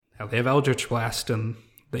They have Eldritch Blast, and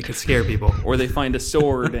they can scare people. Or they find a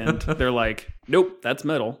sword, and they're like, nope, that's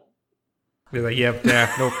metal. They're like, yeah,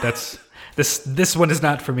 nope, this one is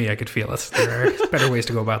not for me. I could feel it. There are better ways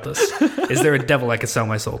to go about this. Is there a devil I could sell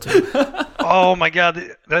my soul to? Oh my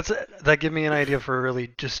god, that gave me an idea for a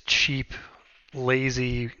really just cheap,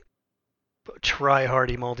 lazy,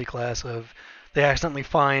 try-hardy multi-class of they accidentally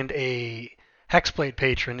find a Hexblade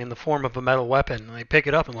patron in the form of a metal weapon, and they pick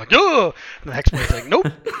it up and like, oh! And the Hexblade's like, nope,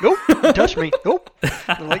 you touched me, nope.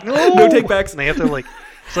 And they're like, no! No takebacks. And they have to like,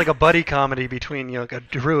 it's like a buddy comedy between like a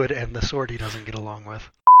druid and the sword he doesn't get along with.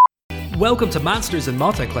 Welcome to Monsters and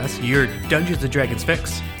Multiclass, your Dungeons & Dragons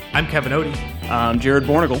fix. I'm Kevin Odie. I'm Jared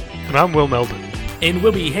Bornigal. And I'm Will Meldon. And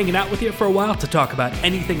we'll be hanging out with you for a while to talk about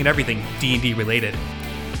anything and everything D&D related.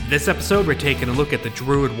 This episode, we're taking a look at the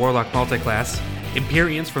Druid Warlock multiclass,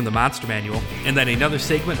 Empyreans from the Monster Manual, and then another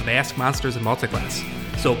segment of Ask Monsters and Multiclass.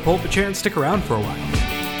 So pull up a chair and stick around for a while.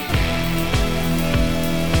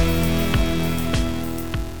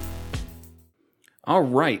 All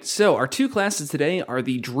right, so our two classes today are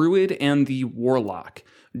the Druid and the Warlock.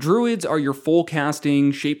 Druids are your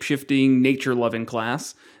full-casting, shape-shifting, nature-loving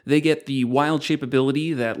class. They get the wild shape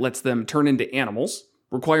ability that lets them turn into animals.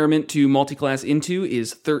 Requirement to multiclass into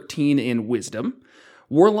is 13 in Wisdom.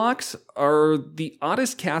 Warlocks are the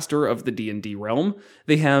oddest caster of the D&D realm.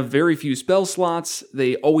 They have very few spell slots.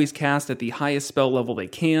 They always cast at the highest spell level they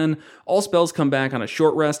can. All spells come back on a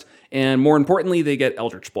short rest, and more importantly, they get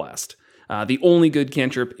Eldritch Blast. The only good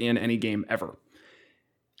cantrip in any game ever.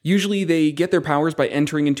 Usually they get their powers by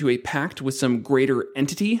entering into a pact with some greater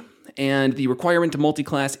entity, and the requirement to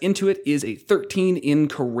multiclass into it is a 13 in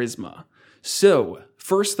Charisma. So,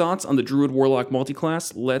 first thoughts on the Druid Warlock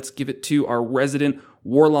multiclass. Let's give it to our resident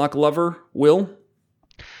Warlock lover, Will.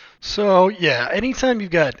 So, yeah, anytime you've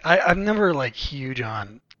got... I'm never, huge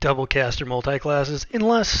on double caster multiclasses,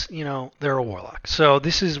 unless, they're a Warlock. So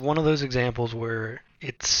this is one of those examples where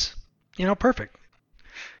it's... perfect.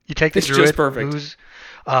 You take the Druid who's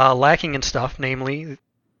lacking in stuff, namely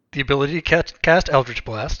the ability to cast Eldritch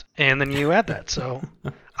Blast, and then you add that. So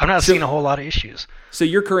I'm not seeing a whole lot of issues. So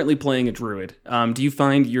you're currently playing a Druid. Do you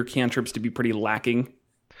find your cantrips to be pretty lacking?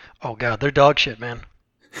 Oh god, they're dog shit, man.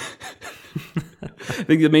 I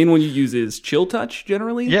think the main one you use is Chill Touch,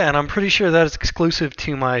 generally? Yeah, and I'm pretty sure that is exclusive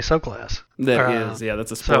to my subclass.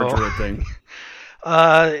 That's a sport Druid thing.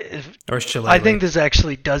 I think this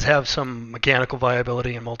actually does have some mechanical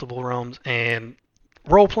viability in multiple realms, and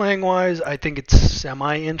role-playing wise, I think it's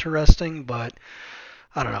semi-interesting, but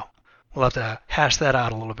I don't know. We'll have to hash that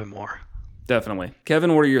out a little bit more. Definitely.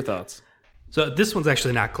 Kevin, what are your thoughts? So this one's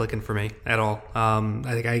actually not clicking for me at all.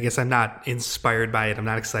 I guess I'm not inspired by it. I'm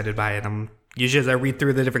not excited by it. Usually as I read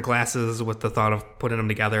through the different classes with the thought of putting them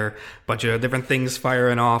together, a bunch of different things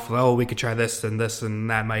firing off. Oh, we could try this and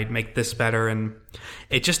that might make this better. And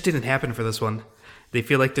it just didn't happen for this one. They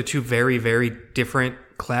feel like they're two very, very different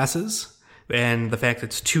classes. And the fact that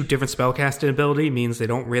it's two different spellcasting ability means they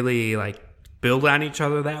don't really build on each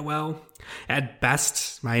other that well. At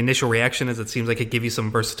best, my initial reaction is it seems like it gives you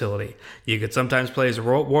some versatility. You could sometimes play as a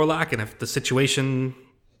Warlock, and if the situation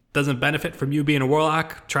doesn't benefit from you being a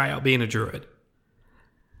Warlock, try out being a Druid.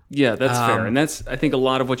 Yeah, that's fair. And that's, I think, a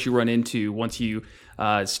lot of what you run into once you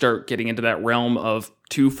start getting into that realm of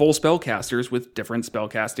two full spellcasters with different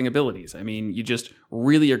spellcasting abilities. I mean, you just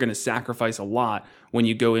really are going to sacrifice a lot when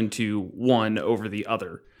you go into one over the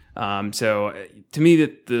other. So to me,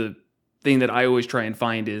 the thing that I always try and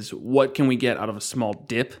find is what can we get out of a small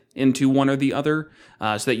dip into one or the other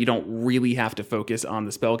so that you don't really have to focus on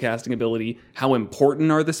the spellcasting ability. How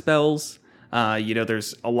important are the spells?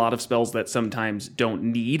 There's a lot of spells that sometimes don't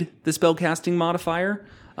need the spellcasting modifier,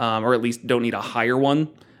 or at least don't need a higher one.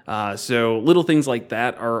 So little things like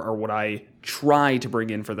that are what I try to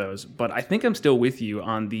bring in for those. But I think I'm still with you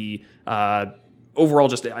on the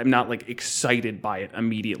overall, I'm not excited by it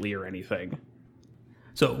immediately or anything.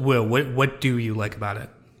 So, Will, what do you like about it?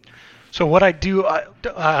 So what I do,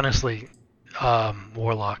 honestly,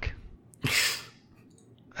 Warlock.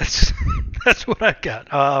 That's what I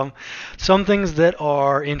got. Some things that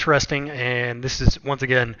are interesting, and this is, once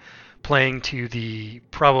again, playing to the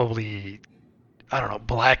probably,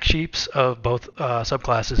 black sheeps of both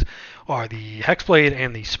subclasses, are the Hexblade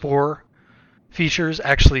and the Spore features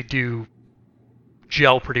actually do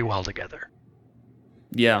gel pretty well together.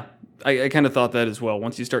 Yeah. I kind of thought that as well.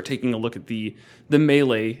 Once you start taking a look at the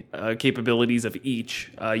melee capabilities of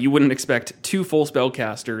each, you wouldn't expect two full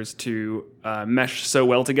spellcasters to mesh so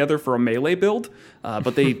well together for a melee build,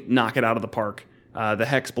 but they knock it out of the park. The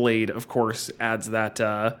Hexblade, of course, adds that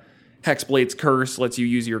Hexblade's Curse, lets you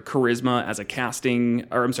use your Charisma as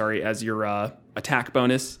as your attack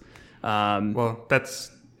bonus. Well,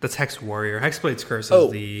 that's Hex Warrior. Hexblade's Curse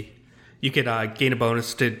is you could gain a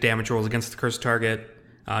bonus to damage rolls against the cursed target.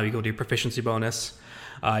 You go to your proficiency bonus.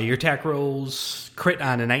 Your attack rolls crit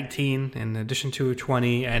on a 19 in addition to a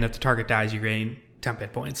 20, and if the target dies, you gain 10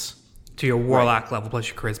 hit points to your Warlock level plus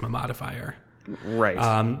your Charisma modifier. Right.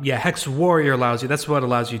 Hex Warrior that's what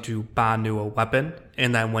allows you to bond to a weapon,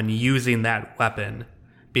 and then when using that weapon,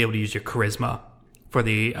 be able to use your Charisma for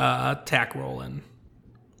the attack roll and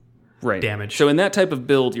damage. So in that type of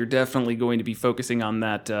build, you're definitely going to be focusing on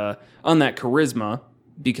that Charisma,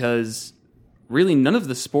 because really none of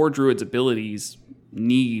the Spore Druid's abilities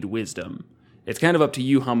need Wisdom. It's kind of up to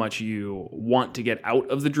you how much you want to get out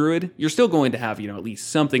of the Druid. You're still going to have, at least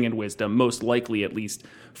something in Wisdom, most likely at least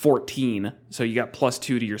 14. So you got +2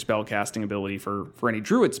 to your spellcasting ability for any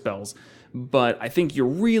Druid spells. But I think you're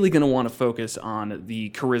really going to want to focus on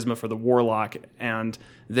the Charisma for the Warlock, and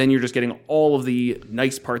then you're just getting all of the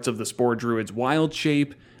nice parts of the Spore Druid's wild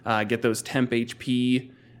shape, get those temp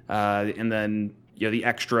HP, and then the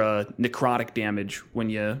extra necrotic damage when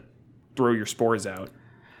you throw your spores out.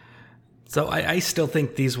 So I still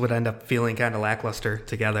think these would end up feeling kind of lackluster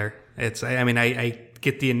together. I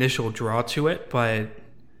get the initial draw to it, but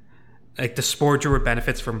like the Spore Druid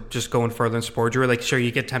benefits from just going further in Spore Druid. Like, sure,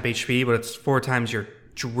 you get temp HP, but it's 4 times your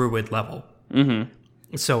Druid level. Mm-hmm.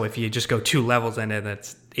 So if you just go 2 levels in it,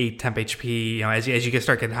 that's 8 temp HP. As you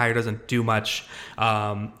start getting higher, it doesn't do much.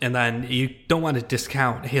 And then you don't want to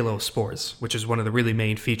discount Halo Spores, which is one of the really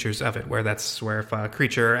main features of it, where if a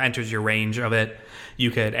creature enters your range of it, you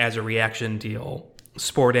could, as a reaction, deal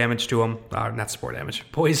spore damage to them. Not spore damage,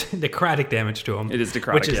 poison, necrotic damage to them. It is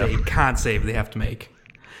necrotic, which is a con save they have to make.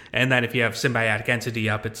 And then if you have Symbiotic Entity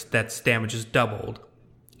up, that's damage is doubled.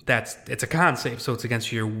 It's a con save, so it's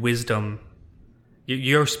against your Wisdom,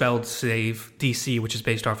 your spell save DC, which is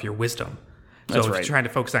based off your Wisdom. So if you're trying to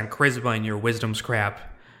focus on Charisma and your Wisdom's crap,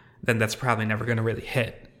 then that's probably never going to really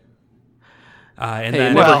hit.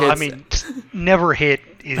 Never hit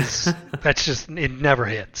is it never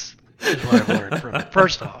hits. Is what I've learned from it.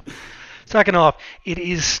 First off, second off, it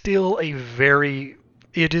is still a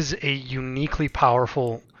uniquely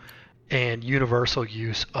powerful and universal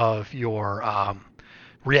use of your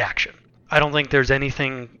reaction. I don't think there's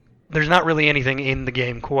not really anything in the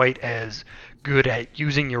game quite as good at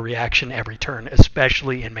using your reaction every turn,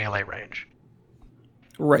 especially in melee range.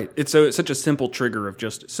 Right. It's such a simple trigger of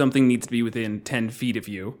just something needs to be within 10 feet of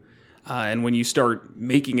you. And when you start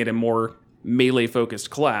making it a more melee-focused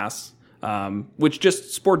class, which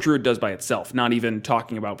just Spore Druid does by itself, not even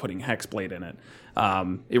talking about putting Hexblade in it,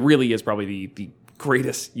 it really is probably the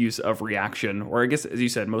greatest use of reaction, or I guess, as you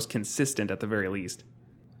said, most consistent at the very least.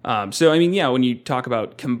 When you talk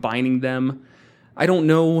about combining them, I don't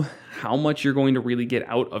know how much you're going to really get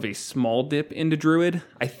out of a small dip into Druid.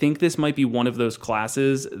 I think this might be one of those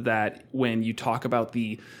classes that when you talk about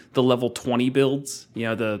the level 20 builds,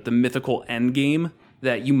 the mythical end game,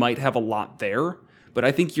 that you might have a lot there. But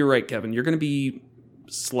I think you're right, Kevin. You're going to be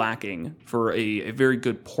slacking for a very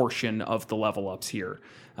good portion of the level ups here.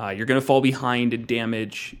 You're going to fall behind in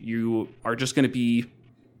damage. You are just going to be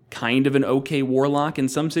kind of an okay Warlock in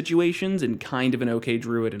some situations and kind of an okay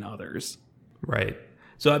Druid in others. Right.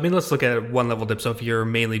 So, let's look at one level dip. So if you're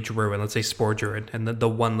mainly Druid, let's say Spore Druid, and the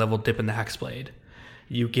one level dip in the Hexblade,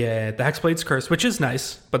 you get the Hexblade's Curse, which is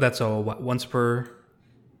nice, but that's once per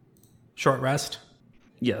short rest?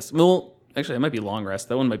 Yes. Well, actually, it might be long rest.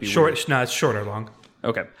 That one might be short. weird. No, it's short or long.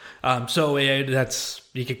 Okay. That's,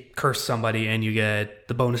 you could curse somebody and you get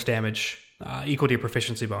the bonus damage equal to your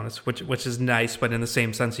proficiency bonus, which is nice, but in the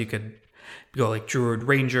same sense, you could go like Druid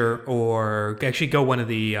Ranger, or actually go one of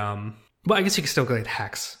the I guess you could still go like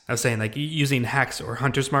Hex. I was saying, like, using Hex or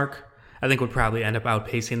Hunter's Mark, I think would probably end up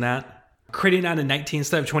outpacing that. Critting on a 19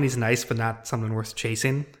 instead of 20 is nice, but not something worth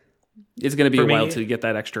chasing. It's going to be a while to get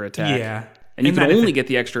that extra attack. Yeah. And you can only get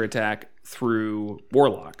the extra attack through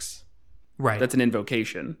Warlocks. Right. That's an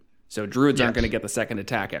invocation. So Druids aren't going to get the second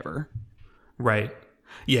attack ever. Right.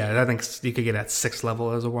 Yeah, I think you could get at 6th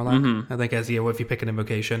level as a Warlock. Mm-hmm. I think if you pick an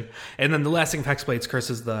invocation. And then the last thing of Hexblade's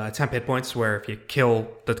Curse is the temp hit points, where if you kill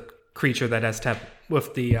the creature that has temp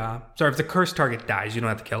with the if the cursed target dies, you don't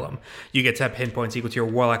have to kill him. You get temp hit points equal to your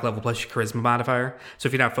Warlock level plus your Charisma modifier. So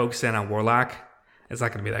if you're not focusing on Warlock, it's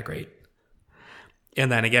not going to be that great. And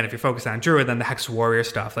then again, if you're focused on Druid, then the Hex Warrior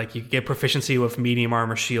stuff, like you get proficiency with medium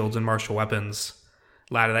armor, shields, and martial weapons.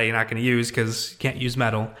 A lot of that you're not going to use because you can't use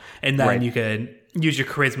metal. And then you could use your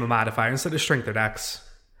Charisma modifier instead of Strength or Dex.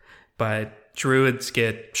 But Druids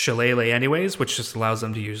get Shillelagh anyways, which just allows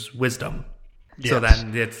them to use Wisdom. Yes. So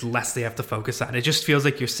then it's less they have to focus on. It just feels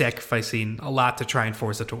like you're sacrificing a lot to try and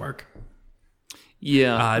force it to work.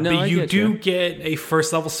 Yeah, no, but I you get do you. get a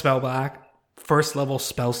first level spell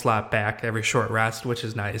slot back every short rest, which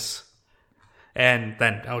is nice. And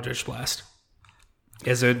then Eldritch Blast.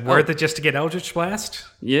 Is it worth it just to get Eldritch Blast?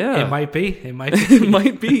 Yeah. It might be. It might It be.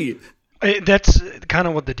 might be. That's kind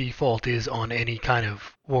of what the default is on any kind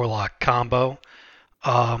of Warlock combo.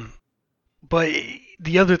 But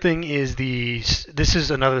the other thing is this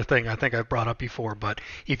is another thing I think I've brought up before, but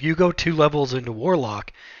if you go 2 levels into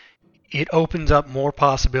Warlock, it opens up more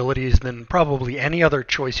possibilities than probably any other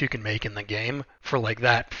choice you can make in the game for like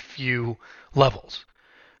that few levels.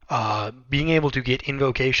 Being able to get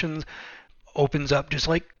invocations opens up just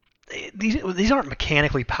like these aren't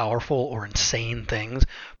mechanically powerful or insane things,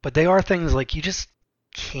 but they are things like you just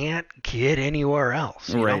can't get anywhere else.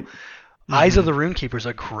 You Right. know? Eyes of the Runekeeper is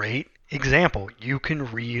a great example. You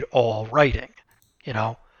can read all writing. You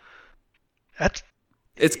know, It's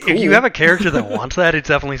cool. if you have a character that wants that, it's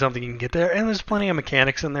definitely something you can get there. And there's plenty of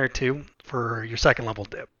mechanics in there too for your second level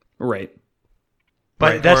dip. Right.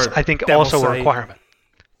 But Right, that's or I think Devil also a Sight. requirement.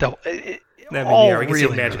 I can see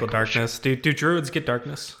Really, magical really darkness. Do druids get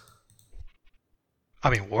darkness? I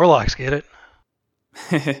mean, Warlocks get it.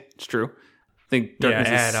 It's true. I think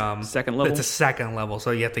darkness is second level. It's a second level,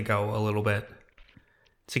 so you have to go a little bit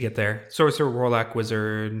to get there. Sorcerer, Warlock,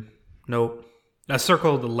 Wizard. Nope. A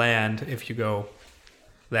Circle of the Land if you go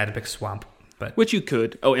that and pick Swamp. But Which you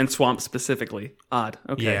could. Oh, and Swamp specifically. Odd.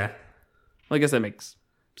 Okay. yeah. Well, I guess that makes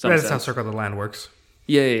some That's sense. how Circle of the Land works.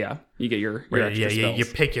 Yeah. You get your extra spells. You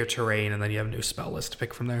pick your terrain, and then you have a new spell list to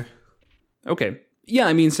pick from there. Okay. Yeah,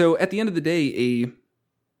 I mean, so at the end of the day, a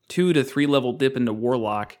 2 to 3 level dip into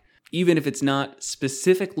Warlock, even if it's not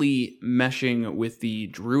specifically meshing with the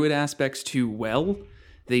Druid aspects too well,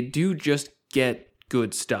 they do just get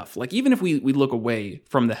good stuff. Like, even if we look away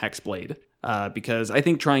from the Hexblade, because I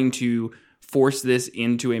think trying to force this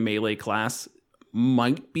into a melee class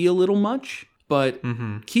might be a little much, but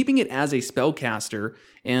keeping it as a spellcaster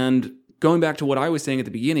and going back to what I was saying at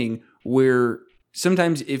the beginning, where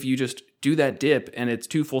sometimes if you just do that dip and it's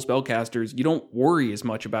 2 full spellcasters, you don't worry as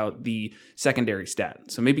much about the secondary stat.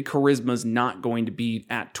 So maybe charisma's not going to be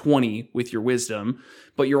at 20 with your wisdom,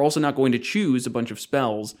 but you're also not going to choose a bunch of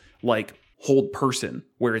spells like Hold Person,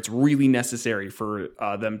 where it's really necessary for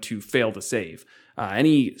them to fail to save.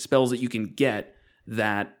 Any spells that you can get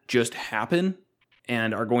that just happen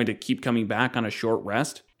and are going to keep coming back on a short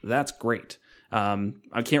rest, that's great.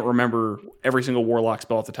 I can't remember every single Warlock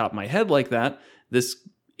spell off the top of my head like that. This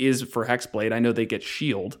is for Hexblade. I know they get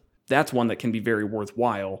Shield. That's one that can be very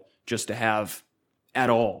worthwhile just to have at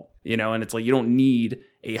all, you know, and it's like you don't need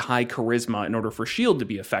a high charisma in order for Shield to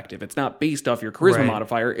be effective. It's not based off your charisma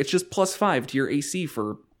modifier. It's just +5 to your AC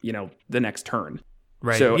for, you know, the next turn.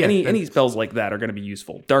 Right. So any spells like that are going to be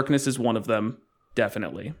useful. Darkness is one of them,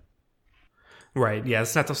 definitely. Right. Yeah,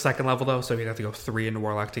 it's not the second level though, so you'd have to go 3 into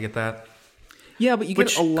Warlock to get that. Yeah, but you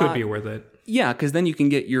get a lot. Could be worth it. Yeah, because then you can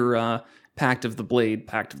get your Pact of the Blade,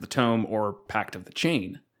 Pact of the Tome, or Pact of the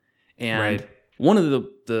Chain. And one of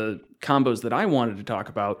the combos that I wanted to talk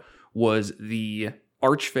about was the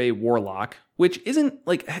Archfey Warlock, which isn't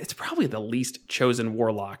like, it's probably the least chosen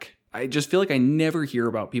Warlock. I just feel like I never hear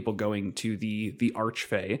about people going to the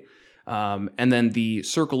Archfey. And then the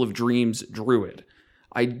Circle of Dreams Druid.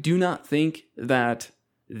 I do not think that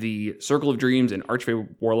the Circle of Dreams and Archfey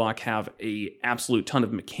Warlock have a absolute ton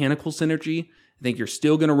of mechanical synergy. I think you're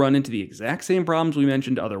still going to run into the exact same problems we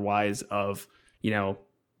mentioned otherwise of, you know,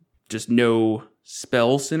 just no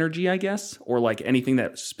spell synergy, I guess, or like anything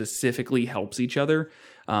that specifically helps each other.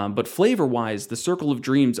 But flavor-wise, the Circle of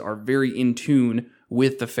Dreams are very in tune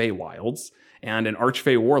with the Feywilds, and an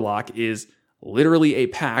Archfey Warlock is literally a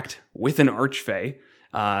pact with an Archfey.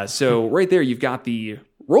 So right there, you've got the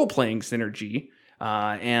role-playing synergy,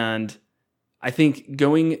 and I think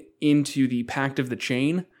going into the Pact of the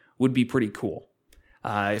Chain would be pretty cool.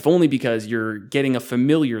 If only because you're getting a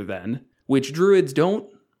familiar then, which druids don't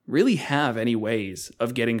really have any ways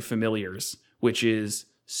of getting familiars, which is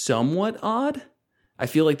somewhat odd. I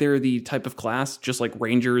feel like they're the type of class, just like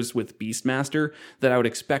rangers with Beastmaster, that I would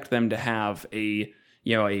expect them to have a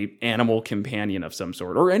animal companion of some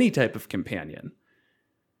sort, or any type of companion.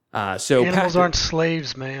 So animals aren't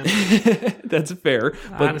slaves, man. That's fair.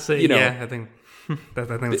 But, honestly, yeah, I think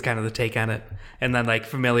that's kind of the take on it. And then like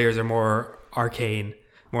familiars are more arcane,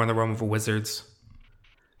 more in the realm of wizards,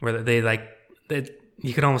 where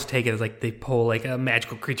you can almost take it as like they pull like a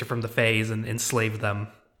magical creature from the Fays and enslave them.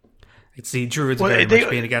 I can see druids very much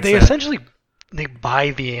being against they that. Essentially they buy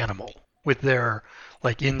the animal with their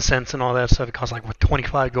like incense and all that stuff. It costs like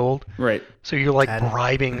 25 gold. Right. So you're like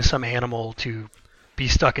bribing some animal to be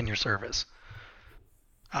stuck in your service.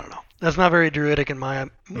 I don't know. That's not very druidic in my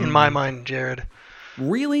mind, Jared.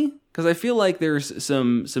 Really? Because I feel like there's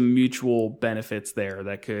some mutual benefits there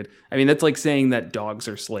that could. I mean, that's like saying that dogs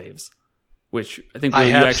are slaves, which I think I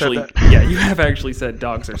you have actually, said that. yeah, you have actually said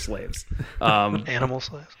dogs are slaves. Animal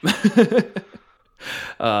slaves.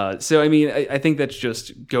 So I mean, I think that's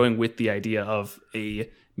just going with the idea of a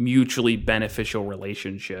mutually beneficial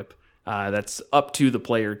relationship. That's up to the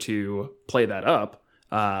player to play that up,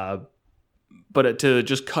 but to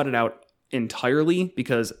just cut it out entirely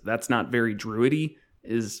because that's not very druidy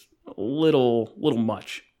is a little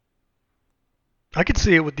much. I could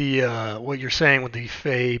see it with the what you're saying with the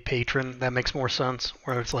Fey patron. That makes more sense.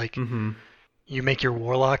 Where it's like you make your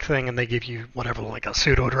warlock thing, and they give you whatever, like a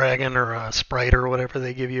pseudo dragon or a sprite or whatever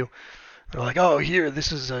they give you. They're like, oh, here,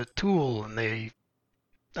 this is a tool, and I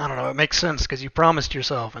don't know. It makes sense because you promised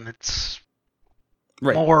yourself, and it's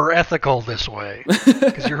more ethical this way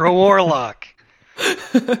because you're a warlock.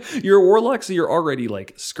 You're a warlock, so you're already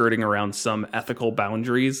like skirting around some ethical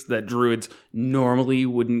boundaries that druids normally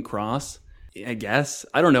wouldn't cross. I guess.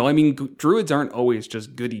 I don't know. I mean, druids aren't always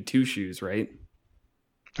just goody two shoes, right?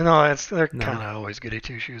 No, they're kind of always goody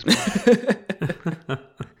two shoes.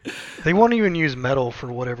 They won't even use metal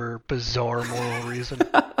for whatever bizarre moral reason.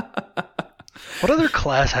 What other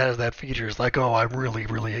class has that feature? It's like, oh, I'm really,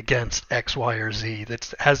 really against X, Y, or Z.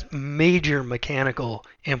 That has major mechanical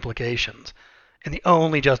implications. And the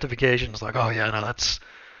only justification is like, oh, yeah, no, that's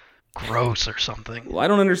gross or something. Well, I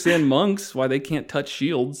don't understand monks, why they can't touch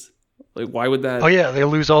shields. Like, why would that... Oh, yeah, they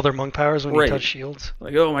lose all their monk powers when you touch shields.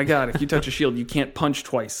 Like, oh my god, if you touch a shield, you can't punch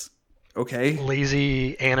twice. Okay.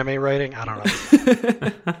 Lazy anime writing? I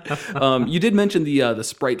don't know. You did mention the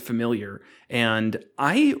sprite familiar, and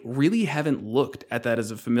I really haven't looked at that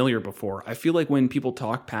as a familiar before. I feel like when people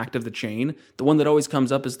talk Pact of the Chain, the one that always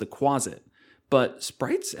comes up is the Quasit. But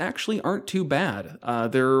sprites actually aren't too bad.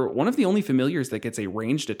 They're one of the only familiars that gets a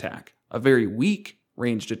ranged attack, a very weak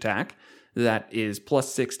ranged attack that is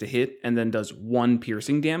 +6 to hit and then does 1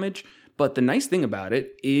 piercing damage. But the nice thing about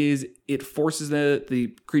it is it forces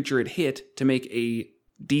the creature it hit to make a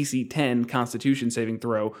DC 10 Constitution saving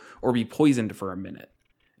throw or be poisoned for a minute.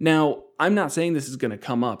 Now, I'm not saying this is going to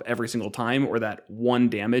come up every single time or that 1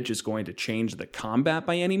 damage is going to change the combat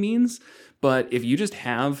by any means, but if you just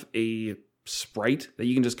have a sprite that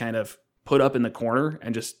you can just kind of put up in the corner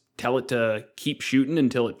and just tell it to keep shooting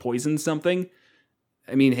until it poisons something,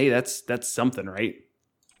 I mean, hey, that's something, right?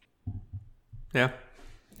 Yeah.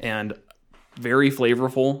 And very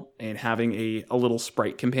flavorful, and having a little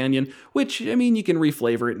sprite companion, which, I mean, you can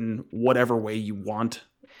reflavor it in whatever way you want.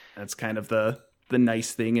 That's kind of the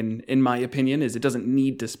nice thing, in my opinion, is it doesn't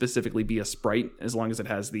need to specifically be a sprite. As long as it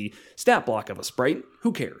has the stat block of a sprite,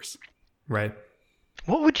 who cares? Right.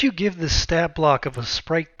 What would you give the stat block of a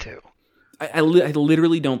sprite to? I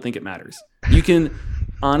literally don't think it matters. You can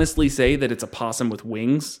honestly say that it's a possum with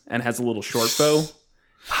wings and has a little short bow.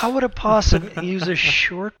 How would a possum use a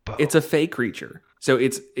short bow? It's a fey creature. So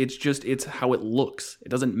it's how it looks. It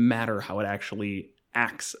doesn't matter how it actually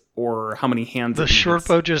acts or how many hands it The needs. short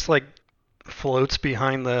bow just like floats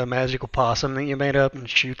behind the magical possum that you made up and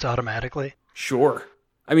shoots automatically? Sure.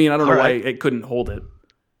 I mean, I don't know why right. it couldn't hold it.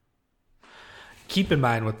 Keep in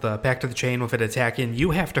mind with the Pact of the Chain, with it attacking,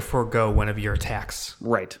 you have to forego one of your attacks.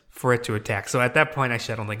 Right. For it to attack. So at that point,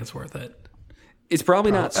 actually, I don't think it's worth it. It's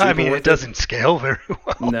probably not super I mean, worth it doesn't scale very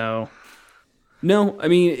well. No, I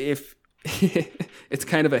mean, if it's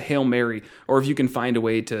kind of a Hail Mary, or if you can find a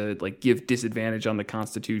way to like give disadvantage on the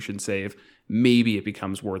Constitution save, maybe it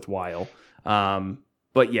becomes worthwhile.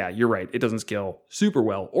 But yeah, you're right. It doesn't scale super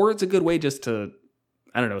well. Or it's a good way just to,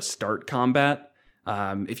 I don't know, start combat.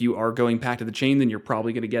 If you are going Pact of the Chain, then you're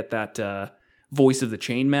probably going to get that Voice of the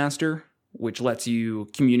Chain Master, which lets you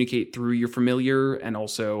communicate through your familiar, and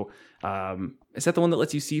also, is that the one that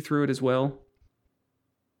lets you see through it as well?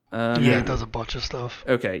 Yeah, it does a bunch of stuff.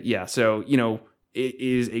 Okay, yeah. So, it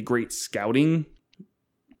is a great scouting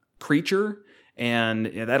creature, and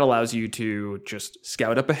that allows you to just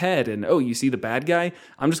scout up ahead, and, oh, you see the bad guy?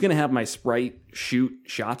 I'm just going to have my sprite shoot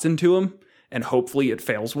shots into him, and hopefully it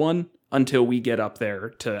fails one until we get up there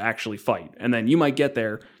to actually fight. And then you might get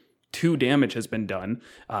there, 2 damage has been done,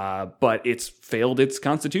 but it's failed its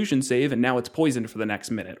Constitution save, and now it's poisoned for the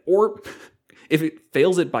next minute. Or if it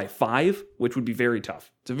fails it by 5, which would be very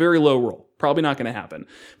tough. It's a very low roll. Probably not going to happen.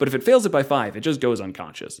 But if it fails it by 5, it just goes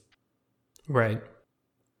unconscious. Right.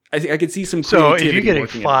 I could see some So creativity. if you get a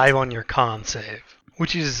working 5 on your con save,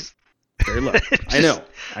 which is... very low.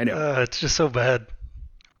 I know. It's just so bad.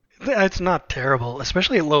 It's not terrible,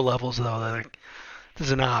 especially at low levels, though. Like,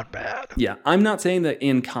 this is not bad. Yeah, I'm not saying that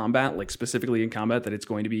in combat, like specifically in combat, that it's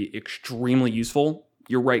going to be extremely useful.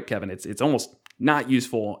 you're right, Kevin. It's almost not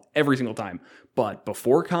useful every single time. But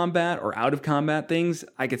before combat or out of combat things,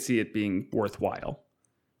 I could see it being worthwhile.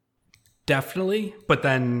 Definitely, but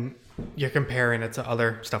then you're comparing it to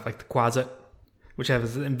other stuff like the Quasit, which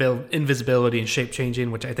has invisibility and shape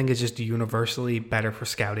changing, which I think is just universally better for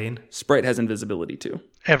scouting. Sprite has invisibility too.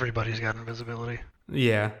 Everybody's got invisibility.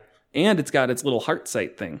 Yeah. And it's got its little heart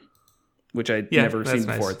sight thing, which I'd never seen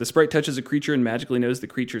before. Nice. The sprite touches a creature and magically knows the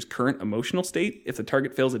creature's current emotional state. If the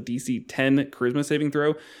target fails a DC 10 charisma saving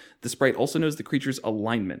throw, the sprite also knows the creature's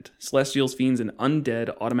alignment. Celestials, fiends, and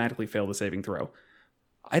undead automatically fail the saving throw.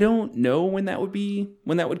 I don't know when that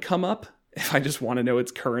would come up. If I just want to know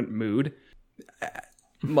its current mood,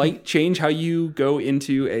 might change how you go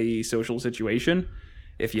into a social situation.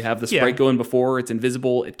 If you have the sprite going before, it's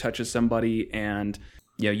invisible, it touches somebody, and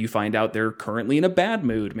you find out they're currently in a bad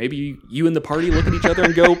mood. Maybe you and the party look at each other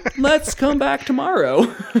and go, "Let's come back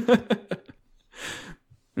tomorrow,"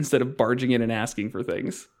 instead of barging in and asking for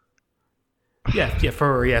things.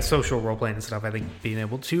 For social role playing and stuff, I think being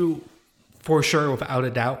able to, for sure, without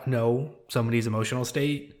a doubt, know somebody's emotional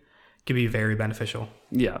state can be very beneficial.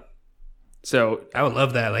 Yeah. So I would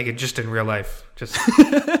love that, like just in real life. Just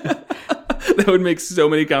that would make so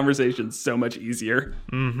many conversations so much easier.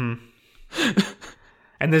 Mm-hmm.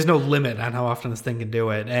 And there's no limit on how often this thing can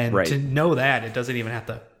do it. And to know that, it doesn't even have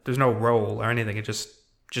to, there's no roll or anything. It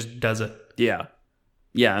just does it. Yeah.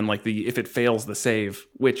 Yeah, and like if it fails the save,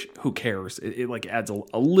 which who cares? It like adds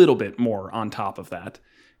a little bit more on top of that.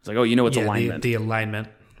 It's like, it's alignment. The alignment,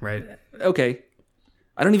 right? Okay.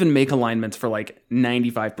 I don't even make alignments for like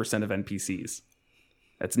 95% of NPCs.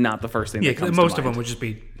 That's not the first thing that comes to mind. Most of them would just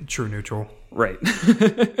be true neutral. Right.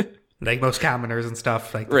 Like most commoners and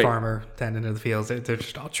stuff, like the farmer tending to the fields, they're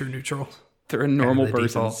just all true neutral. They're a normal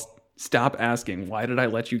person. Stop asking, why did I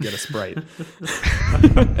let you get a sprite?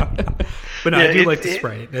 But no, I do like the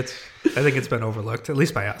sprite. I think it's been overlooked, at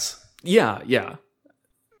least by us. Yeah.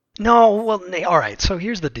 No, well, all right. So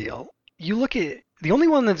here's the deal. You look at the only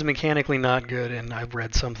one that's mechanically not good, and I've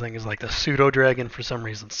read something, is like the pseudo dragon. For some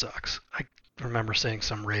reason, sucks. I remember seeing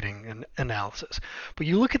some rating and analysis. But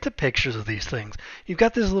you look at the pictures of these things. You've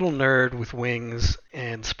got this little nerd with wings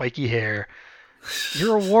and spiky hair.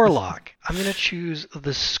 You're a warlock. I'm going to choose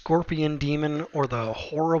the scorpion demon or the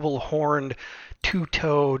horrible horned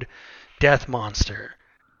two-toed death monster.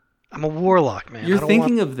 I'm a warlock, man. You're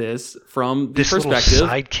thinking of this from the perspective... This little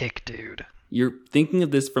sidekick dude. You're thinking of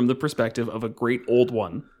this from the perspective of a great old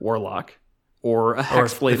one, warlock. Or a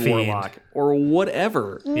hexblade warlock. Or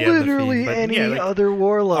whatever. Literally any other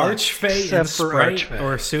warlock. Archfey and Sprite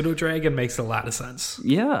or Pseudo Dragon makes a lot of sense.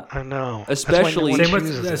 Yeah. I know. Especially... Same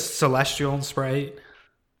with the Celestial and Sprite.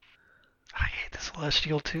 I hate the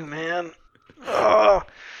Celestial too, man. Ugh.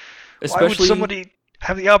 Especially... Why would somebody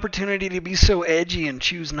have the opportunity to be so edgy and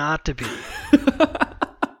choose not to be?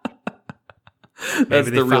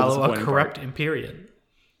 Maybe they follow a corrupt Empyrean.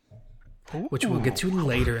 Ooh. Which we'll get to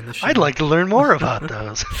later in the show. I'd like to learn more about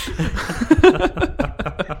those.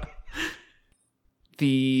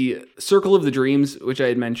 The Circle of the Dreams, which I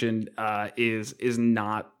had mentioned, is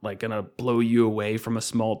not like gonna blow you away from a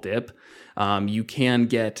small dip. You can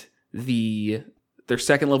get their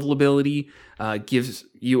second level ability gives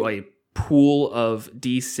you a pool of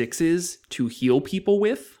D6s to heal people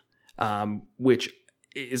with, which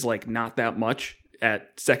is like not that much.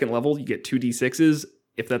 At second level, you get 2 D6s.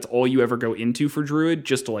 If that's all you ever go into for Druid,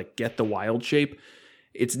 just to like get the wild shape,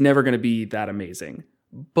 it's never going to be that amazing.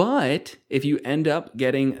 But if you end up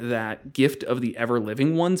getting that Gift of the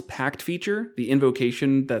Ever-Living Ones pact feature, the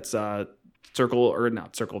invocation that's Circle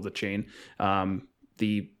of the Chain,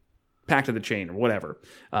 the Pact of the Chain or whatever,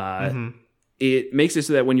 it makes it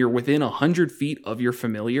so that when you're within 100 feet of your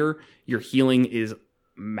familiar, your healing is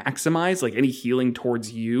maximized. Like any healing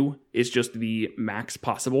towards you is just the max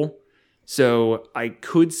possible. So I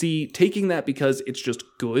could see taking that because it's just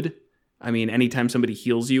good. I mean, anytime somebody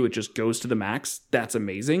heals you, it just goes to the max. That's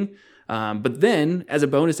amazing. But then, as a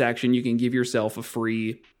bonus action, you can give yourself a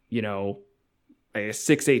free, a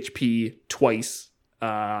 6 HP twice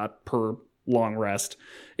per long rest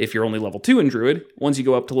if you're only level 2 in Druid. Once you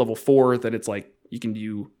go up to level 4, that it's like you can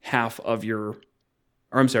do half your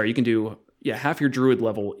Druid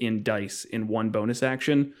level in dice in one bonus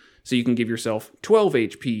action. So you can give yourself 12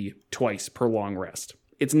 HP twice per long rest.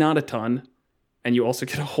 It's not a ton. And you also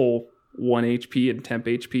get a whole 1 HP and temp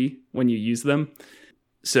HP when you use them.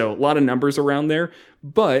 So a lot of numbers around there.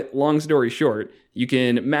 But long story short, you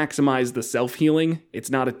can maximize the self-healing.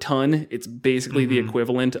 It's not a ton. It's basically the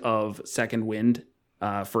equivalent of Second Wind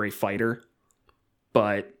for a fighter.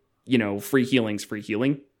 But, free healing's free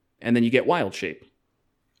healing. And then you get Wild Shape,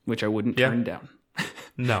 which I wouldn't turn down.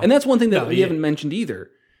 No. And that's one thing that we haven't mentioned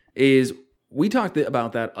either, is we talked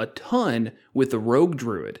about that a ton with the Rogue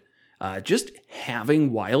Druid. Just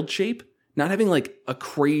having wild shape, not having like a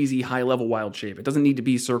crazy high level wild shape. It doesn't need to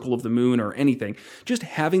be Circle of the Moon or anything. Just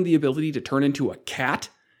having the ability to turn into a cat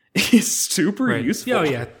is super useful. Oh,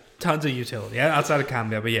 yeah. Tons of utility. Outside of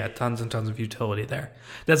combat, but yeah, tons and tons of utility there.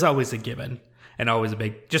 That's always a given. And always a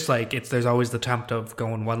big, just like there's always the tempt of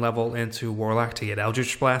going one level into Warlock to get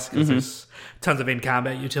Eldritch Blast, because there's tons of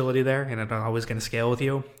in-combat utility there, and it's always going to scale with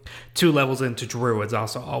you. 2 levels into Druid's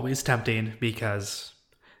also always tempting, because,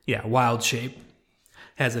 Wild Shape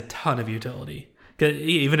has a ton of utility.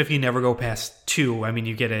 Even if you never go past 2, I mean,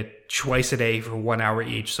 you get it twice a day for 1 hour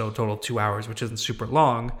each, so a total of 2 hours, which isn't super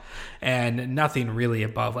long, and nothing really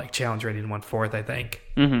above like challenge rating 1/4, I think.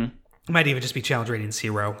 Mm-hmm. It might even just be challenge rating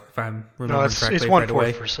 0, if I'm remembering correctly. It's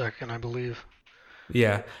 1/4 per second, I believe.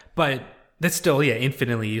 Yeah, but that's still,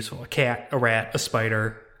 infinitely useful. A cat, a rat, a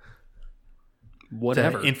spider.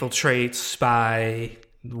 Whatever. Infiltrate, spy,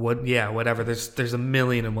 whatever. There's a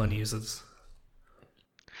million and one uses.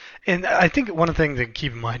 And I think one thing to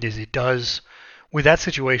keep in mind is it does, with that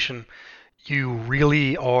situation, you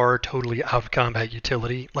really are totally out of combat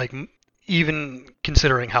utility. Like, even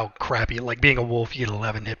considering how crappy, like being a wolf, you get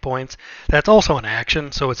 11 hit points. That's also an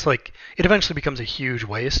action, so it's like, it eventually becomes a huge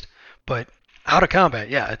waste. But out of combat,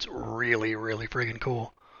 it's really, really friggin'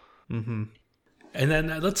 cool. Mm-hmm. And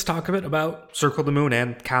then let's talk a bit about Circle of the Moon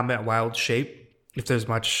and Combat Wild Shape, if there's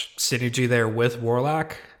much synergy there with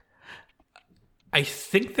Warlock. I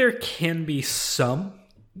think there can be some,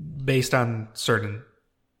 based on certain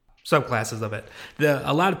subclasses of it.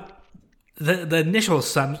 The initial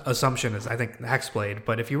assumption is, I think, Hexblade,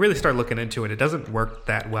 but if you really start looking into it, it doesn't work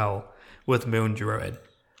that well with Moon Druid.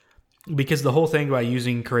 Because the whole thing about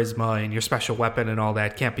using Charisma and your special weapon and all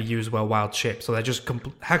that can't be used well Wild Shape, so that just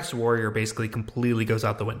Hex Warrior basically completely goes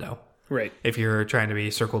out the window. Right. If you're trying to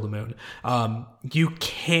be Circle the Moon. You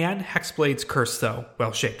can Hexblade's Curse, though,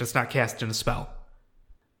 Well Shaped. It's not cast in a spell.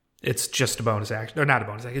 It's just a bonus action. Or not a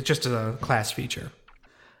bonus action, it's just a class feature.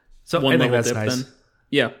 So I think that's nice. Then.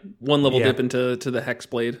 Yeah, 1 level dip into the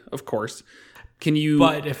Hexblade, of course. Can you?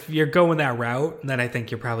 But if you're going that route, then I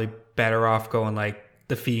think you're probably better off going like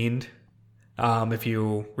the Fiend. If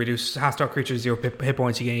you reduce hostile creatures 0 hit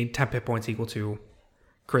points, you gain 10 hit points equal to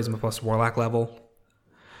Charisma plus Warlock level.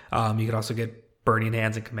 You could also get Burning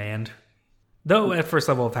Hands and Command. Though at first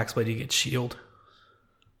level of Hexblade, you get Shield.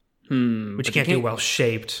 Which you can't do Well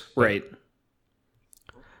Shaped. Right.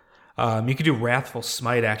 You could do Wrathful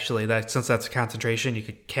Smite, actually. Since that's a concentration, you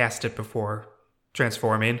could cast it before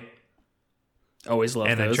transforming. Always love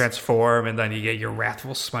those. And then transform, and then you get your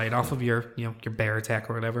Wrathful Smite off of your bear attack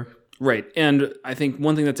or whatever. Right. And I think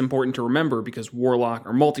one thing that's important to remember, because Warlock,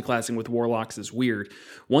 or multiclassing with Warlocks is weird,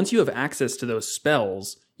 once you have access to those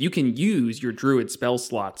spells, you can use your Druid spell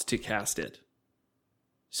slots to cast it.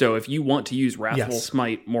 So if you want to use Wrathful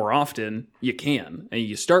Smite more often, you can. And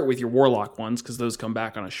you start with your Warlock ones, because those come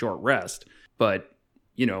back on a short rest. But,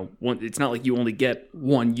 it's not like you only get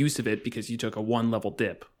one use of it because you took a 1 level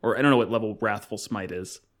dip. Or I don't know what level Wrathful Smite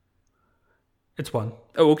is. It's 1.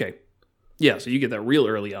 Oh, okay. Yeah, so you get that real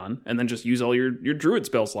early on, and then just use all your Druid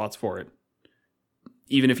spell slots for it.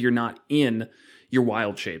 Even if you're not in your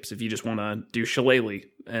wild shapes. If you just want to do Shillelagh,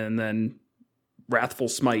 and then Wrathful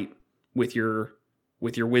Smite with your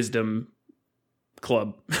Wisdom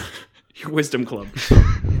Club. Your Wisdom Club.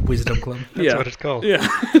 Wisdom Club. That's what it's called. Yeah.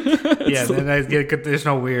 There's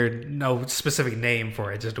no specific name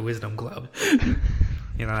for it, just a Wisdom Club.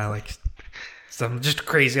 I like some just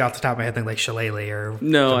crazy off the top of my head thing like Shillelagh or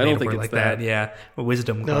no, I don't think it's like that. Yeah, a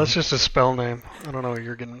Wisdom Club. No, that's just a spell name. I don't know what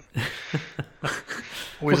you're getting.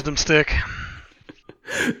 Wisdom Stick.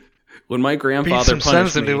 When my grandfather Beat some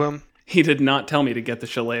punished sense into him. He did not tell me to get the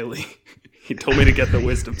Shillelagh. He told me to get the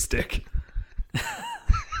Wisdom Stick.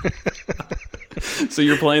 So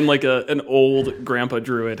you're playing like an old grandpa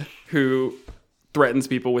druid who threatens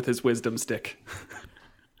people with his Wisdom Stick.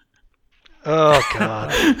 Oh,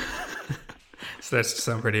 God. So that's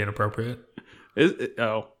sound pretty inappropriate. Does it?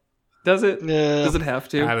 Yeah. Does it have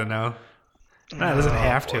to? I don't know. No, it doesn't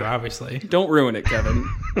have to, obviously. Don't ruin it, Kevin.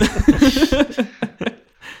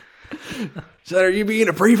 So are you being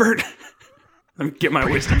a prevert? Let me get my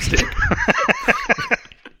Wisdom Stick.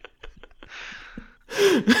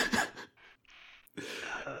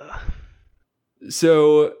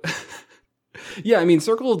 So, yeah, I mean,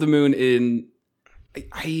 Circle of the Moon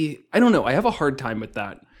I don't know. I have a hard time with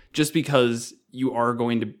that just because you are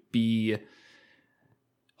going to be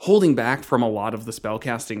holding back from a lot of the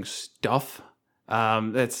spellcasting stuff.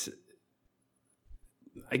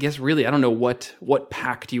 I guess really, I don't know what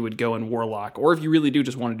pact you would go in Warlock, or if you really do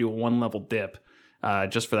just want to do a 1-level dip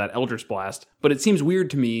just for that Eldritch Blast. But it seems weird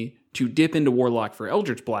to me to dip into Warlock for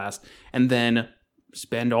Eldritch Blast and then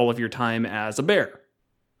spend all of your time as a bear.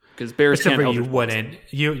 Because bears can't Eldritch Blast. Wouldn't.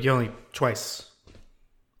 You only twice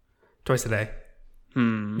a day.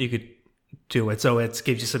 You could do it, so it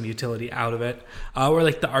gives you some utility out of it. Or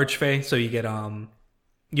like the Archfey, so you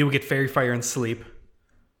would get Fairy Fire and Sleep.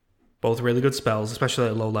 Both really good spells, especially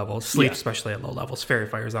at low levels. Sleep, especially at low levels. Fairy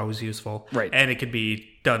Fire is always useful. Right. And it could be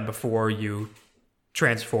done before you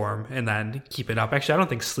transform and then keep it up. Actually, I don't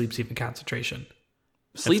think Sleep's even concentration.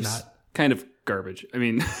 Sleep's kind of garbage. I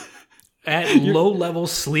mean... At low level,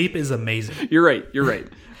 Sleep is amazing. You're right.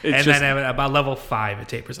 Then at about level 5, it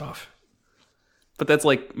tapers off. But that's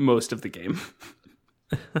like most of the game.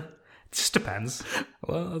 It just depends.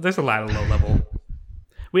 Well, there's a lot of low level.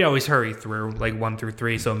 We always hurry through like 1 through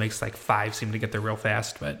 3, so it makes like 5 seem to get there real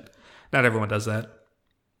fast, but not everyone does that.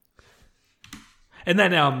 And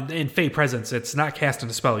then in Fey Presence, it's not casting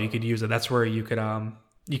a spell. You could use it. That's where you could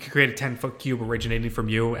create a 10-foot cube originating from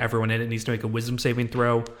you. Everyone in it needs to make a wisdom saving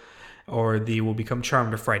throw, or they will become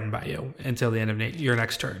charmed or frightened by you until the end of your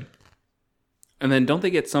next turn. And then don't they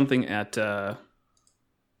get something at, it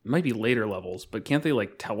might be later levels, but can't they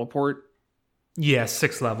like teleport? Yeah,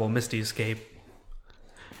 6th level, Misty Escape.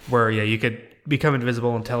 Where, you could become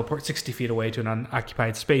invisible and teleport 60 feet away to an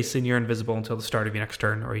unoccupied space, and you're invisible until the start of your next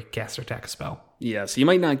turn, or you cast or attack a spell. Yeah, so you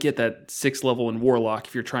might not get that 6th level in Warlock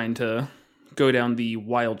if you're trying to go down the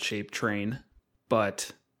wild shape train,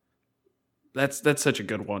 but that's such a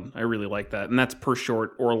good one. I really like that. And that's per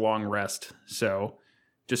short or long rest. So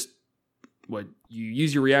just you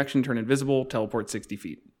use your reaction, turn invisible, teleport 60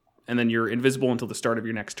 feet. And then you're invisible until the start of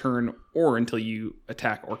your next turn or until you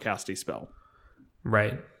attack or cast a spell.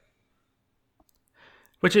 Right.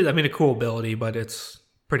 Which is, a cool ability, but it's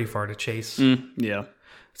pretty far to chase. Yeah.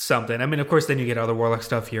 Something. Of course, then you get other Warlock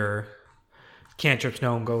stuff. Your Cantrip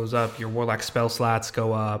Gnome goes up. Your Warlock spell slots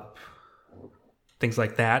go up. Things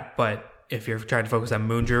like that. But if you're trying to focus on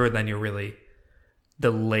Moon Druid, then you're really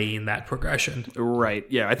delaying that progression. Right.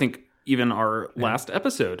 Yeah, I think even our last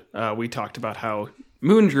episode, we talked about how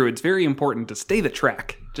Moon Druid's very important to stay the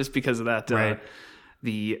track, just because of that. Right.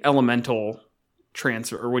 The elemental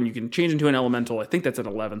transfer, or when you can change into an elemental, I think that's at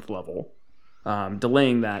 11th level.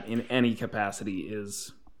 Delaying that in any capacity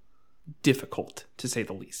is difficult, to say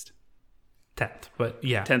the least. 10th, but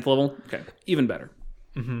yeah. 10th level? Okay, even better.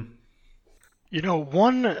 Mm-hmm.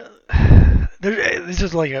 This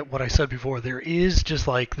is like what I said before. There is just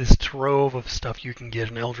like this trove of stuff you can get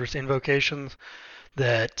in Eldritch Invocations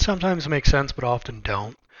that sometimes make sense but often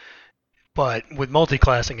don't. But with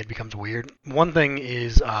multi-classing, it becomes weird. One thing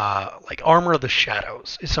is like Armor of the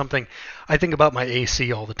Shadows is something I think about my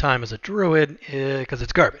AC all the time as a druid because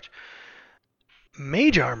it's garbage.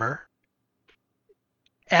 Mage Armor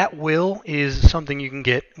at will is something you can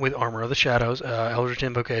get with Armor of the Shadows, Eldritch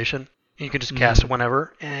Invocation. You can just cast it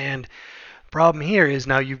whenever. And the problem here is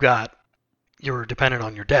now you're dependent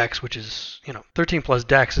on your dex, which is, 13 plus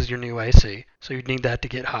dex is your new AC. So you'd need that to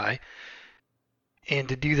get high. And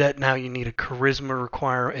to do that now, you need a charisma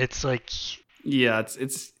requirement. It's like... Yeah,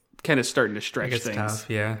 it's kind of starting to stretch things. Tough,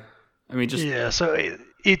 yeah. Yeah, so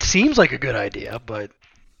it seems like a good idea, but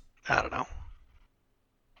I don't know.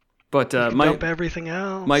 But dump everything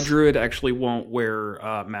else. My druid actually won't wear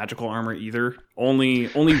magical armor either. Only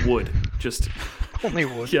wood. Just only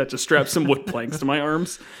wood. Yeah, just strap some wood planks to my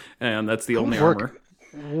arms, and that's the only armor.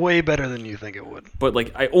 Way better than you think it would. But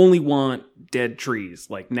I only want dead trees,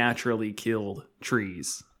 naturally killed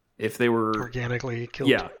trees. If they were organically killed.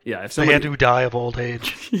 Yeah. If they had to die of old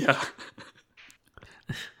age. Yeah.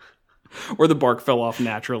 Or the bark fell off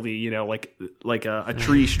naturally. Like a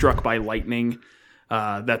tree struck by lightning.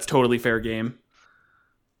 That's totally fair game.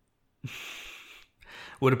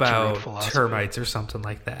 What about termites or something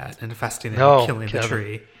like that, infesting it and killing the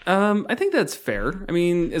tree? I think that's fair.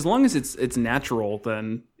 As long as it's natural,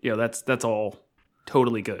 then that's all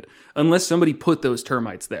totally good. Unless somebody put those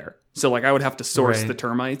termites there. So I would have to source the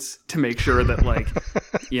termites to make sure that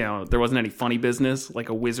there wasn't any funny business, like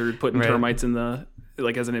a wizard putting termites in the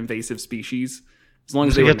as an invasive species. As long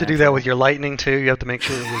as you have to do that with your lightning too. You have to make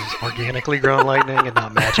sure it was organically grown lightning and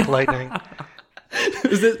not magic lightning.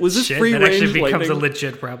 Was this free range? That actually becomes lightning? A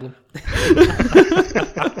legit problem.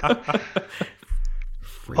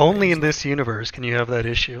 Only in this universe can you have that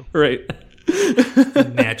issue. Right.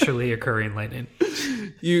 Naturally occurring lightning.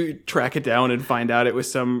 You track it down and find out it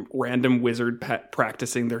was some random wizard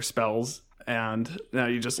practicing their spells, and now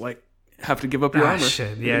you just have to give up your armor.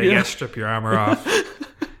 Shit. Yeah, you gotta strip your armor off.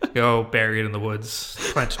 Go bury it in the woods.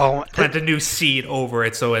 Plant a new seed over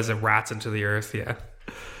it so as it rots into the earth. Yeah.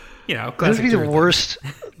 This would be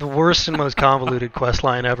the worst and most convoluted quest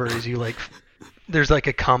line ever. Is there's like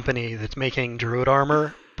a company that's making Druid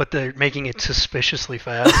armor, but they're making it suspiciously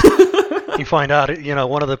fast. You find out,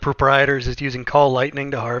 one of the proprietors is using call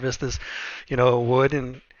lightning to harvest this, wood,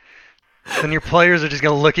 and then your players are just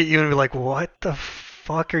gonna look at you and be like, "What the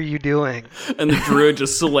fuck are you doing?" And the Druid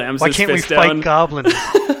just slams his fist down. Why can't we fight goblins?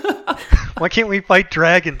 Why can't we fight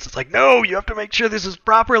dragons? It's like, no, you have to make sure this is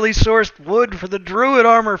properly sourced wood for the Druid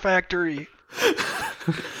armor factory.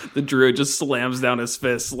 The Druid just slams down his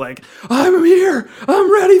fist like, I'm here!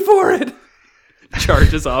 I'm ready for it!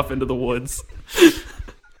 Charges off into the woods.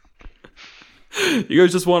 You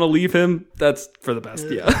guys just want to leave him? That's for the best,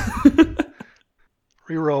 yeah.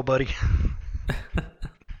 Reroll, buddy.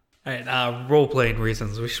 All right, role-playing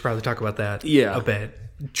reasons. We should probably talk about that a bit.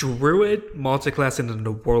 Druid, multi-class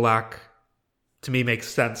into Warlock, to me, makes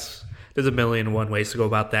sense. There's a million and one ways to go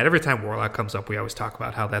about that. Every time Warlock comes up, we always talk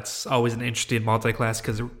about how that's always an interesting multi-class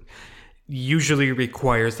because it usually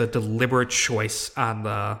requires a deliberate choice on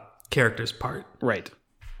the character's part. Right.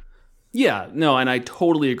 Yeah, no, and I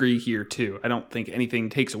totally agree here, too. I don't think anything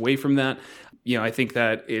takes away from that. I think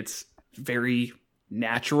that it's very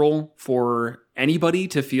natural for anybody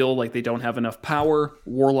to feel like they don't have enough power.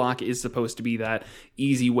 Warlock is supposed to be that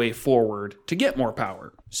easy way forward to get more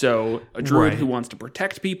power. So a druid who wants to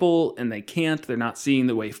protect people and they can't, they're not seeing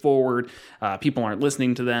the way forward, people aren't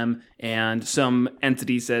listening to them, and some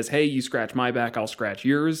entity says, hey, you scratch my back, I'll scratch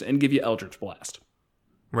yours, and give you Eldritch Blast.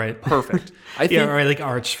 Right. Perfect. I think, or like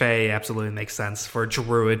Archfey absolutely makes sense for a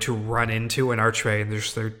druid to run into an Archfey and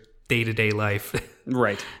there's their day-to-day life.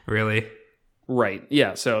 Right. Really. Right.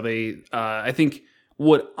 Yeah. So I think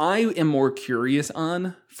what I am more curious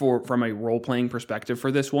on from a role-playing perspective for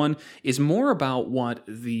this one is more about what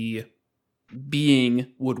the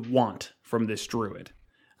being would want from this druid.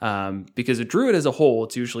 Because a druid as a whole,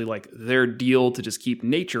 it's usually like their deal to just keep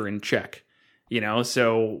nature in check.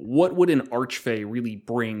 So what would an Archfey really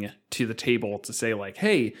bring to the table to say like,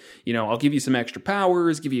 hey, I'll give you some extra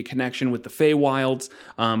powers, give you a connection with the Feywilds,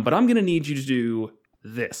 but I'm going to need you to do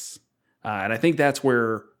this. And I think that's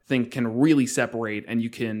where things can really separate and you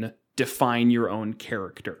can define your own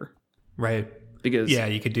character. Right. Because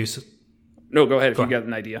you could do so. No, go ahead if you got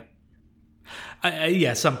an idea.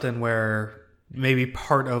 Something where maybe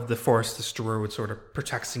part of the force this druid sort of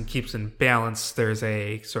protects and keeps in balance. There's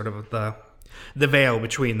a sort of the veil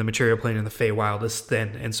between the material plane and the Feywild is thin,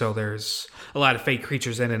 and so there's a lot of Fey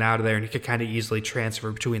creatures in and out of there, and you could kind of easily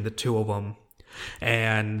transfer between the two of them.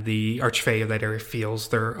 And the Archfey of that area feels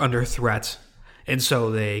they're under threat, and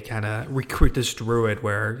so they kind of recruit this druid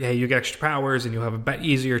where, hey, you get extra powers and you'll have a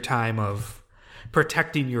easier time of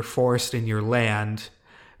protecting your forest and your land,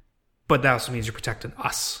 but that also means you're protecting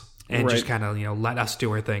us and just kind of let us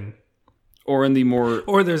do our thing. Or in the more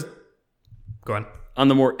go on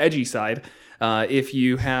the more edgy side, if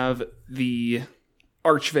you have the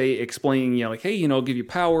Archfey explaining, like, hey, I'll give you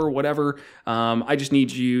power, whatever. I just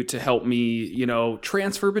need you to help me,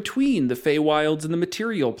 transfer between the Feywilds and the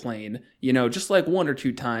material plane, just like one or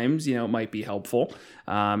two times, it might be helpful.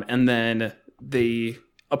 And then they,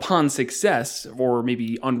 upon success or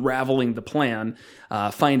maybe unraveling the plan,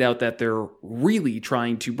 find out that they're really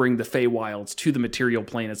trying to bring the Feywilds to the material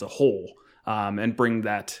plane as a whole. And bring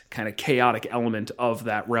that kind of chaotic element of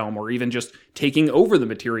that realm, or even just taking over the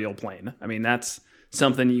material plane. I mean, that's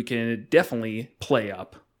something you can definitely play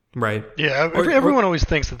up. Right. Yeah, everyone always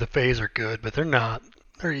thinks that the Fays are good, but they're not.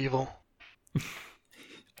 They're evil.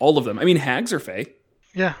 All of them. I mean, hags are Fey.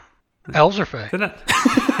 Yeah. Elves are Fey. They're not.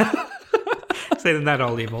 Say they're not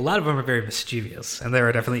all evil. A lot of them are very mischievous, and there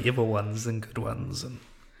are definitely evil ones and good ones. And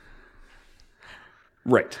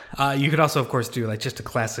right. You could also, of course, do like just a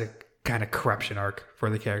classic kind of corruption arc for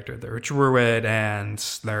the character. They're a druid, and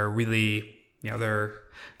they're really,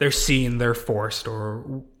 they're seeing their forest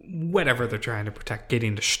or whatever they're trying to protect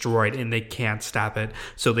getting destroyed, and they can't stop it,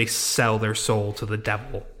 so they sell their soul to the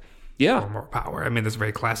devil for more power. I mean, that's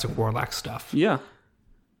very classic Warlock stuff. Yeah.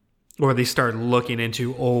 Or they start looking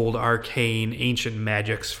into old, arcane, ancient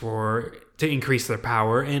magics to increase their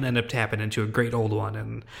power and end up tapping into a great old one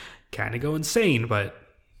and kind of go insane, but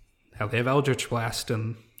hell, they have Eldritch Blast,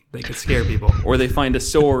 and they could scare people. Or they find a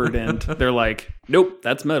sword, and they're like, nope,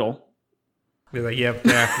 that's metal. They're like,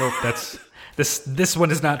 nope, that's... This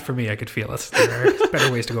one is not for me. I could feel it. There are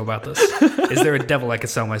better ways to go about this. Is there a devil I could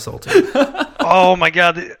sell my soul to? Oh my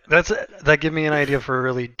god, that gave me an idea for a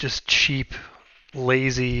really just cheap,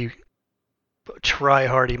 lazy,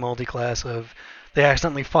 try-hardy multi-class of they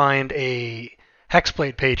accidentally find a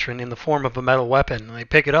Hexblade patron in the form of a metal weapon, and they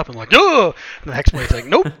pick it up and like, no! And the Hexblade's like,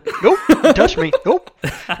 nope, you touched me, nope.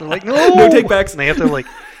 And they're like, no! No takebacks. And they have to like,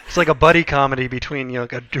 it's like a buddy comedy between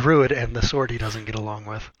like a druid and the sword he doesn't get along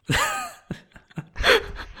with.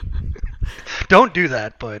 Don't do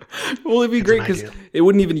that, but well, it'd be great because it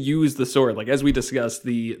wouldn't even use the sword. Like as we discussed,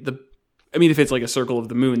 I mean, if it's like a circle of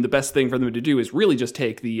the moon, the best thing for them to do is really just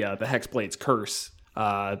take the Hexblade's curse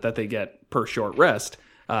that they get per short rest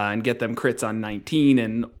and get them crits on 19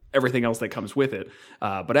 and everything else that comes with it.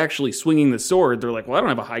 But actually swinging the sword, they're like, well, I don't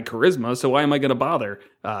have a high charisma, so why am I going to bother?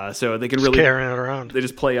 So they can just really carrying it around. They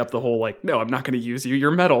just play up the whole like, no, I'm not going to use you.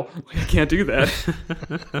 You're metal. I can't do that.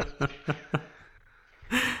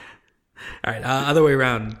 All right, other way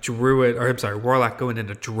around, Warlock going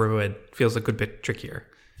into Druid feels a good bit trickier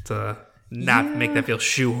to not make that feel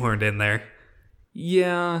shoehorned in there.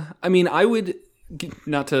 Yeah, I mean, I would,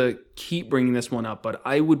 not to keep bringing this one up, but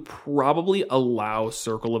I would probably allow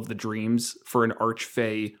Circle of the Dreams for an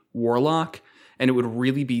Archfey Warlock, and it would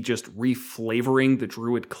really be just reflavoring the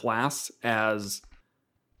Druid class as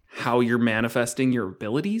how you're manifesting your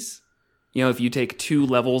abilities. You know, if you take 2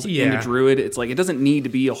 levels into Druid, it's like, it doesn't need to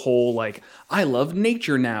be a whole, like, I love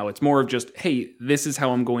nature now. It's more of just, hey, this is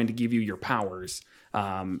how I'm going to give you your powers.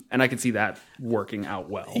 And I can see that working out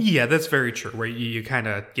well. Yeah, that's very true. Where you kind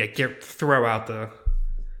of throw out the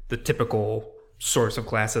typical source of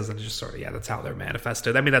classes and just sort of, that's how they're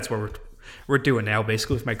manifested. I mean, that's what we're doing now,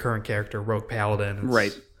 basically, with my current character, Rogue Paladin. It's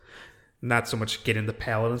right. Not so much getting the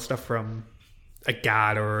Paladin stuff from a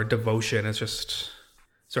god or a devotion. It's just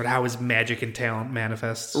sort of how his magic and talent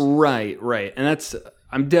manifests. Right. And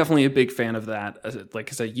I'm definitely a big fan of that. Like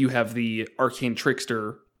I said, you have the Arcane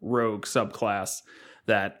Trickster rogue subclass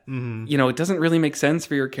that, it doesn't really make sense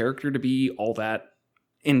for your character to be all that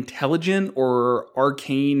intelligent or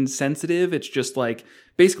arcane sensitive. It's just like,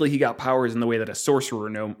 basically he got powers in the way that a sorcerer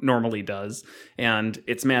normally does. And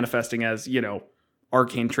it's manifesting as,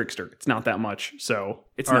 Arcane Trickster. It's not that much. So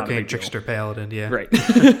it's not a big deal. Arcane Trickster Paladin, yeah. Right.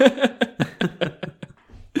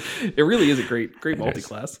 It really is a great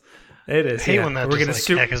multi-class. It is. I hate when that just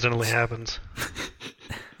accidentally happens.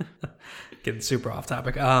 Getting super off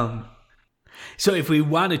topic. So if we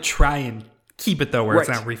want to try and keep it though, where it's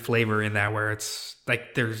not reflavoring that, where it's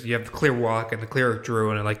like you have the clear Warlock and the clear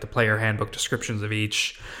Druid and like the player handbook descriptions of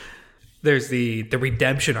each. There's the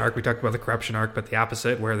redemption arc. We talked about the corruption arc, but the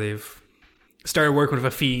opposite, where they've started working with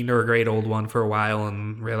a fiend or a great old one for a while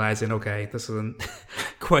and realizing, okay, this isn't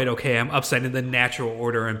quite okay. I'm upsetting the natural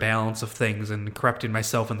order and balance of things and corrupting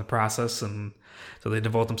myself in the process. And so they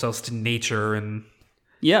devote themselves to nature and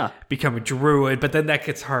become a druid. But then that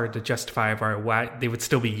gets hard to justify why they would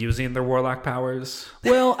still be using their warlock powers.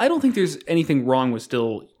 Well, I don't think there's anything wrong with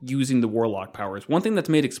still using the warlock powers. One thing that's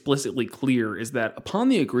made explicitly clear is that upon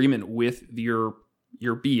the agreement with your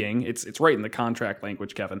being, it's right in the contract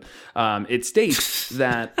language, Kevin. It states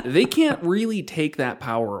that they can't really take that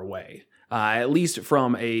power away, at least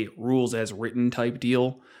from a rules as written type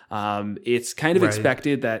deal. It's kind of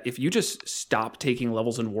expected that if you just stop taking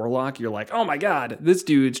levels in Warlock, you're like, oh my god, this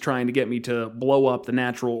dude's trying to get me to blow up the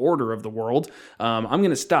natural order of the world. I'm going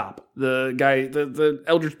to stop. The guy, the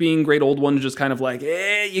Eldritch Being, Great Old One, is just kind of like,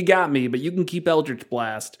 you got me, but you can keep Eldritch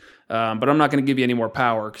Blast. But I'm not going to give you any more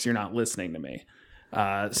power because you're not listening to me. Or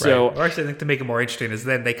actually, I think to make it more interesting is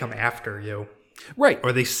then they come after you. Right.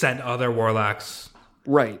 Or they send other warlocks.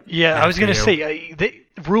 Right. Yeah, I was going to say,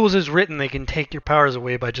 rules as written, they can take your powers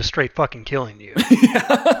away by just straight fucking killing you.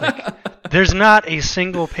 There's not a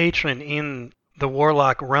single patron in the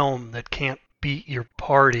warlock realm that can't beat your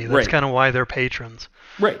party. That's kind of why they're patrons.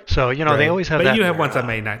 Right. So, they always have that. But you have ones that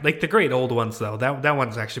may not. Like the Great Old Ones, though, that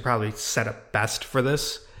one's actually probably set up best for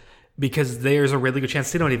this because there's a really good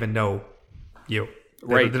chance they don't even know you.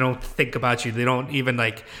 They don't think about you. They don't even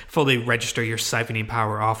fully register your siphoning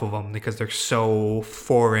power off of them because they're so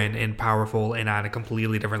foreign and powerful and on a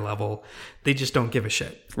completely different level. They just don't give a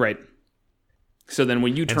shit. Right. So then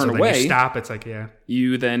when you turn away, you stop. It's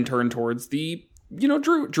you then turn towards the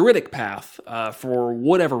druidic path for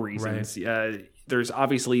whatever reasons. Right. There's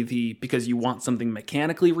obviously because you want something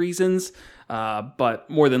mechanically reasons, but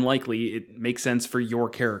more than likely it makes sense for your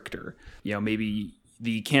character. Maybe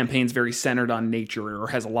the campaign's very centered on nature or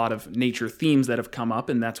has a lot of nature themes that have come up,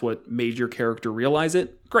 and that's what made your character realize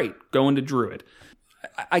it. Great, go into Druid.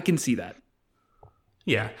 I can see that.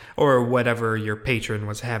 Yeah, or whatever your patron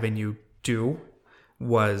was having you do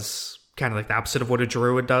was kind of like the opposite of what a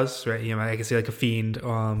Druid does, right? I can see like a fiend,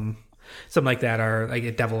 something like that, or like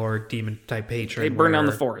a devil or demon type patron. They burn down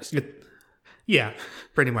the forest. Yeah,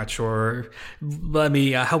 pretty much. Or let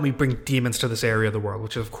me help me bring demons to this area of the world,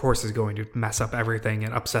 which of course is going to mess up everything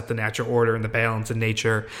and upset the natural order and the balance in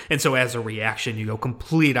nature. And so as a reaction, you go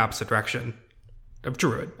complete opposite direction of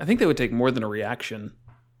Druid. I think that would take more than a reaction.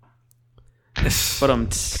 But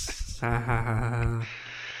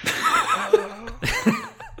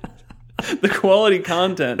the quality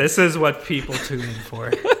content. This is what people tune in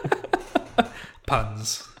for.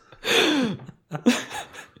 Puns.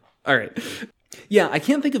 All right. Yeah, I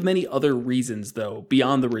can't think of many other reasons, though,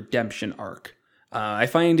 beyond the redemption arc. I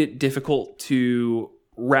find it difficult to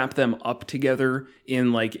wrap them up together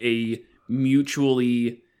in like a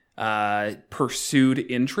mutually pursued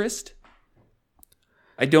interest.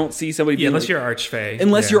 I don't see somebody being unless like, you're Archfey.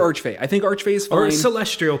 Unless you're Archfey. I think Archfey is fine. Or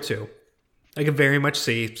Celestial, too. I can very much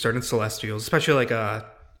see certain Celestials, especially like a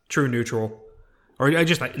true neutral. Or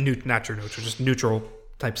just like, not true neutral, just neutral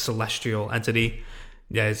type Celestial entity.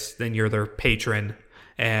 Yes, then you're their patron,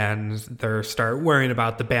 and they start worrying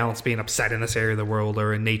about the balance being upset in this area of the world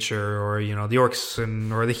or in nature, or, you know, the orcs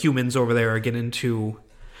or the humans over there are getting a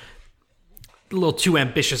little too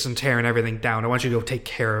ambitious and tearing everything down. I want you to go take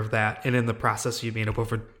care of that, and in the process, you being able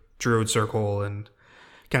for Druid Circle and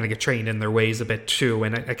kind of get trained in their ways a bit too.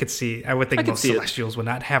 And I would think most Celestials would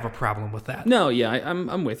not have a problem with that. No, yeah,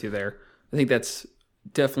 I'm with you there. I think that's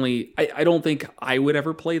definitely. I don't think I would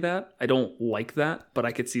ever play that. I don't like that, but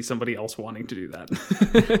I could see somebody else wanting to do that.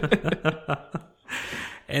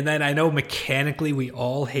 And then I know mechanically we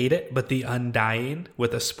all hate it, but the Undying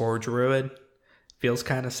with a Spore Druid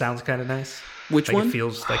sounds kind of nice. Which like one? It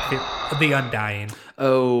feels like the Undying.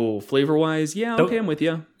 Oh, flavor wise, yeah, okay, I'm with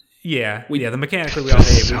you. Yeah, the mechanically we all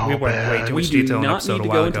hate. So we went way too much detail in an episode a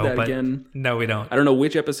while ago, but again. No, we don't. I don't know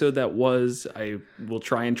which episode that was. I will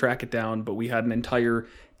try and track it down, but we had an entire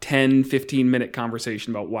 10, 15-minute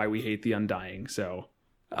conversation about why we hate the Undying. So,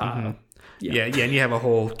 yeah, and you have a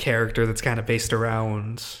whole character that's kind of based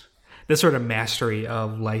around this sort of mastery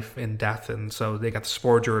of life and death, and so they got the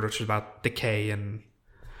Spore Druid, which is about decay and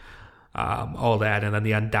all that, and then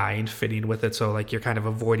the Undying fitting with it. So like you're kind of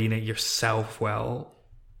avoiding it yourself while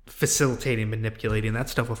facilitating, manipulating that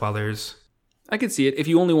stuff with others. I could see it if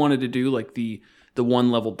you only wanted to do like the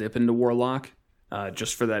one level dip into Warlock,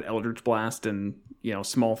 just for that Eldritch Blast and, you know,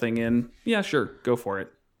 small thing in. Yeah, sure, go for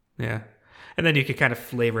it. Yeah, and then you could kind of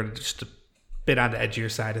flavor it just a bit on the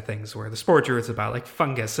edgier side of things, where the Spore Druid's about like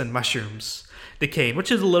fungus and mushrooms decaying,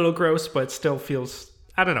 which is a little gross, but still feels,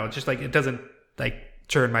 I don't know, just like it doesn't like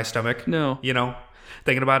churn my stomach. No, you know,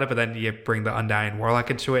 thinking about it. But then you bring the Undying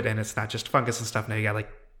Warlock into it, and it's not just fungus and stuff. Now you got like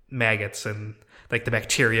maggots and like the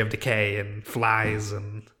bacteria of decay and flies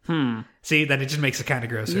and see, then it just makes it kind of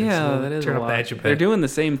grosser. Yeah, that is turn a up lot. the edge a bit. They're doing the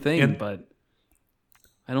same thing, And- but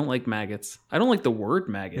I don't like maggots. I don't like the word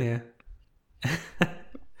maggot. Yeah.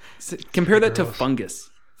 Compare that to gross. fungus.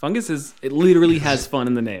 Fungus it literally has fun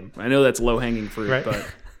in the name. I know that's low hanging fruit, Right. but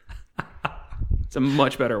it's a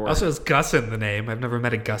much better word. Also, has Gus in the name. I've never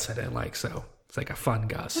met a Gus I didn't like, so it's like a fun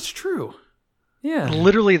Gus. That's true. Yeah.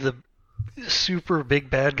 Literally, the super big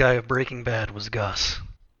bad guy of Breaking Bad was Gus.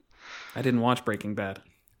 I didn't watch Breaking Bad.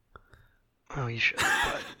 Oh, you should.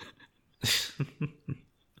 But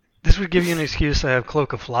this would give you an excuse to have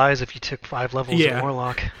Cloak of Flies if you took 5 levels of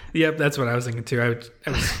Warlock. Yep, that's what I was thinking too. I was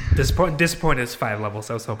disappointed it's 5 levels.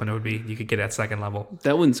 I was hoping it would be you could get at second level.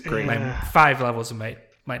 That one's great. Yeah. 5 levels might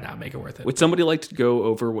not make it worth it. Would somebody like to go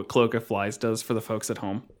over what Cloak of Flies does for the folks at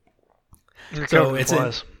home? So it's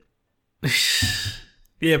flies.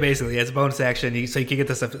 Yeah, basically, as a bonus action, so you can get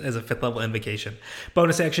this as a 5th level invocation.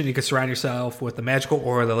 Bonus action, you can surround yourself with a magical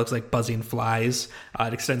aura that looks like buzzing flies.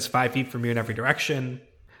 It extends 5 feet from you in every direction.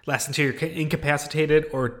 Lasts until you're incapacitated,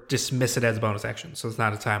 or dismiss it as a bonus action. So it's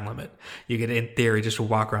not a time limit. You can, in theory, just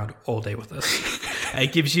walk around all day with this.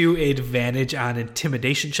 It gives you advantage on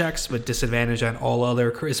intimidation checks, but disadvantage on all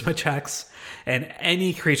other charisma checks. And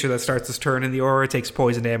any creature that starts this turn in the aura takes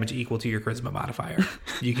poison damage equal to your charisma modifier.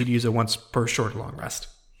 You could use it once per short or long rest.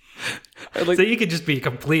 So you could just be a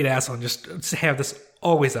complete asshole and just have this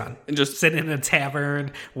always on. And just sitting in a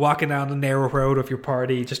tavern, walking down the narrow road with your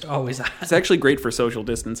party, just always on. It's actually great for social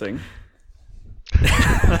distancing.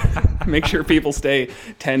 Make sure people stay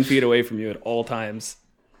 10 feet away from you at all times.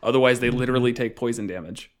 Otherwise, they literally take poison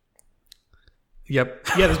damage. Yep.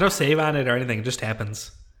 Yeah, there's no save on it or anything. It just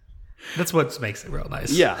happens. That's what makes it real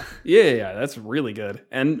nice. Yeah. That's really good.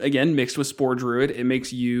 And again, mixed with Spore Druid, it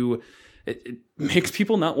makes you... It makes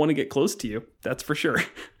people not want to get close to you. That's for sure.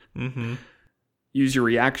 Mm-hmm. Use your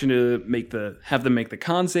reaction to have them make the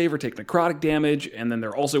con save or take necrotic damage, and then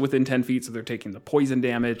they're also within 10 feet, so they're taking the poison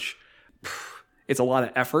damage. It's a lot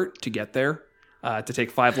of effort to get there. to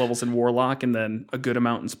take 5 levels in Warlock and then a good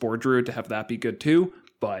amount in Spore Druid to have that be good too,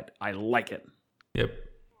 but I like it. Yep.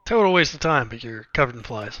 Total waste of time, but you're covered in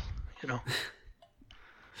flies.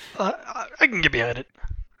 I can get behind it.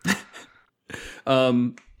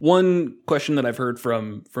 One question that I've heard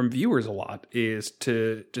from viewers a lot is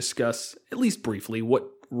to discuss, at least briefly, what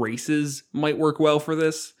races might work well for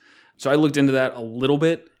this. So I looked into that a little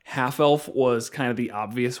bit. Half-Elf was kind of the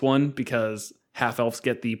obvious one because Half-Elves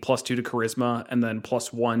get the +2 to Charisma and then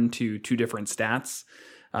 +1 to 2 different stats.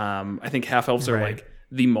 I think Half-Elves are like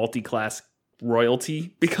the multi-class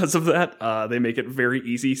royalty because of that. They make it very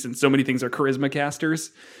easy since so many things are Charisma casters.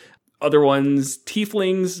 Other ones,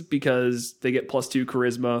 Tieflings, because they get +2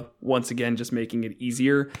 Charisma, once again, just making it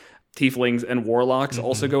easier. Tieflings and Warlocks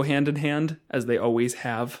also go hand in hand, as they always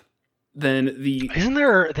have. Then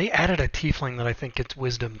they added a Tiefling that I think gets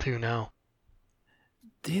Wisdom too now.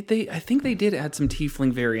 Did they? I think they did add some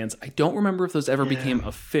Tiefling variants. I don't remember if those ever became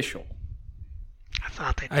official. I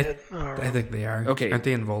thought they did. I think they are. Okay. Aren't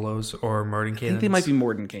they in Volos or Mordenkainens? I think they might be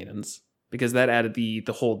Mordenkainens, because that added the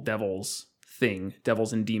whole Devils thing,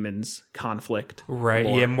 Devils and Demons conflict. Right,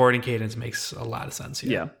 yeah, Mordenkainens makes a lot of sense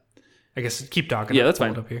here. Yeah. I guess keep talking. Yeah, that's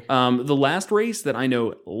fine. Up here. The last race that I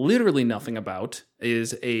know literally nothing about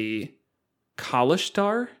is a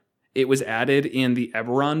Kalishtar. It was added in the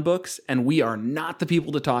Eberron books, and we are not the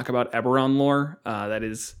people to talk about Eberron lore. That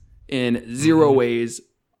is in zero ways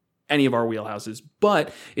any of our wheelhouses,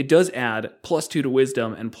 but it does add +2 to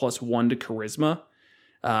Wisdom and +1 to Charisma.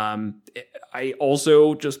 I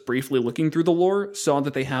also, just briefly looking through the lore, saw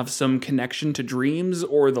that they have some connection to dreams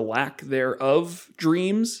or the lack thereof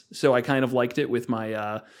dreams. So I kind of liked it with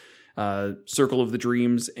my Circle of the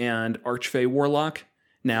Dreams and Archfey Warlock.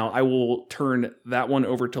 Now, I will turn that one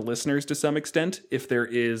over to listeners to some extent. If there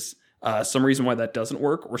is some reason why that doesn't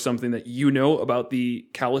work or something that you know about the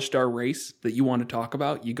Kalishtar race that you want to talk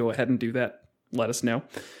about, you go ahead and do that. Let us know,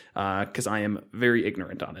 because I am very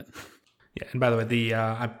ignorant on it. Yeah, and by the way,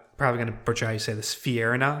 I'm probably going to butcher how you say this,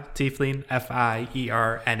 Fierna Tiefling,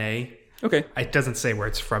 Fierna. Okay. It doesn't say where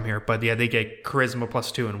it's from here, but yeah, they get Charisma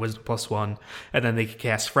 +2 and Wisdom +1, and then they can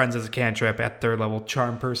cast Friends as a cantrip at 3rd level,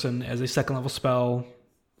 Charm Person as a 2nd level spell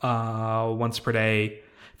once per day,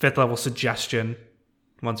 5th level Suggestion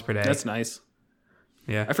once per day. That's nice.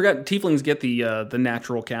 Yeah. I forgot Tieflings get the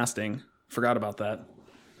natural casting. Forgot about that.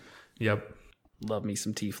 Yep. Love me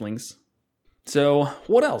some Tieflings. So,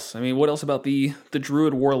 what else? I mean, what else about the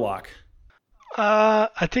Druid Warlock?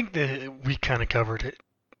 I think that we kind of covered it.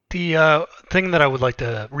 The thing that I would like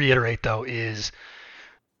to reiterate, though, is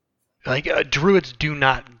like Druids do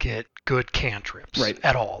not get good cantrips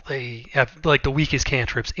at all. They have like the weakest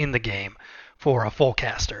cantrips in the game for a full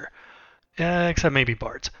caster, except maybe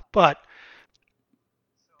Bards. But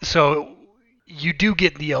so you do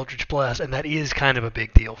get the Eldritch Blast, and that is kind of a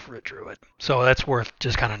big deal for a Druid. So that's worth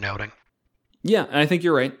just kind of noting. Yeah, and I think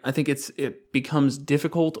you're right. I think it becomes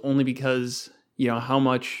difficult only because, how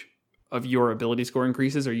much of your ability score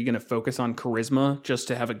increases are you going to focus on Charisma just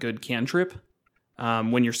to have a good cantrip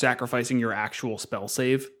when you're sacrificing your actual spell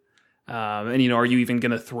save? And, are you even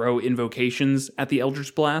going to throw invocations at the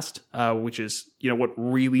Eldritch Blast, which is, what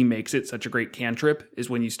really makes it such a great cantrip is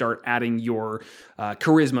when you start adding your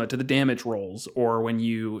Charisma to the damage rolls, or when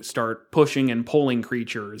you start pushing and pulling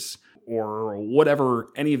creatures, or whatever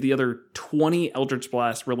any of the other 20 Eldritch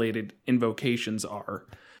Blast related invocations are.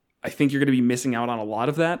 I think you're going to be missing out on a lot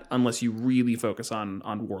of that unless you really focus on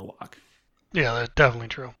Warlock. Yeah, that's definitely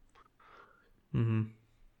true. Mm-hmm.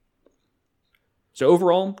 So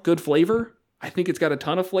overall, good flavor. I think it's got a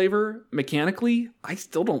ton of flavor. Mechanically, I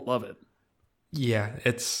still don't love it. Yeah,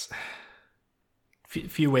 it's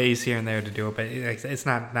few ways here and there to do it, but it's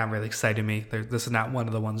not really exciting me. This is not one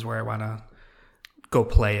of the ones where I want to go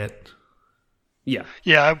play it. Yeah.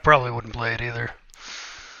 Yeah, I probably wouldn't play it either.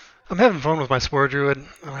 I'm having fun with my Spore Druid,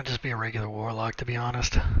 and I'd just be a regular Warlock, to be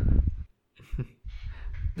honest.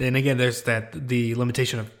 And again, there's the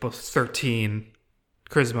limitation of both 13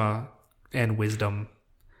 Charisma and Wisdom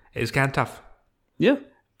is kind of tough. Yeah.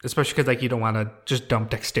 Especially because you don't want to just dump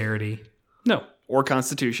Dexterity. No. Or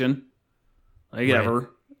Constitution. Ever.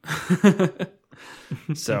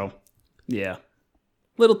 So, yeah.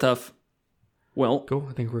 Little tough. Well, cool.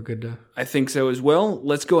 I think we're good. I think so as well.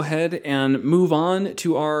 Let's go ahead and move on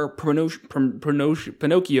to our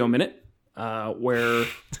Pinocchio minute, where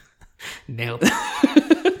nailed it.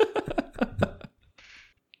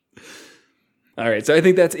 All right, so I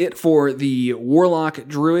think that's it for the Warlock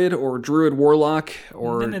Druid or Druid Warlock.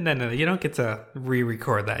 Or no. You don't get to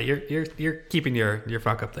re-record that. You're keeping your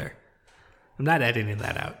fuck up there. I'm not editing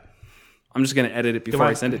that out. I'm just going to edit it before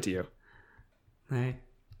I send it to you. All right.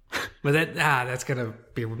 But that's gonna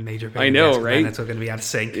be a major pain. I know, right? That's going to be out of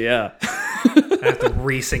sync. Yeah. I have to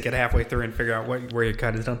resync it halfway through and figure out where your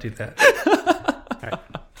cut is. Don't do that. All right.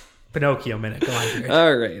 Pinocchio minute. Go on, Jared.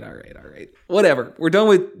 All right. Whatever. We're done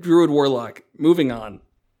with Druid Warlock. Moving on.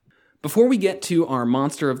 Before we get to our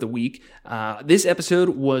Monster of the Week, this episode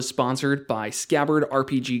was sponsored by Scabbard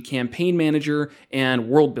RPG Campaign Manager and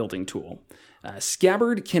World Building Tool.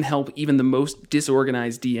 Scabbard can help even the most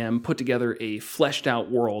disorganized DM put together a fleshed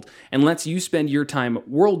out world and lets you spend your time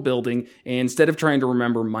world building instead of trying to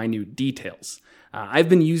remember minute details. I've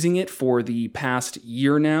been using it for the past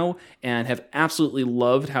year now and have absolutely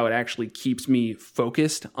loved how it actually keeps me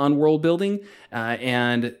focused on world building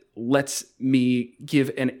and lets me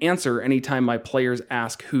give an answer anytime my players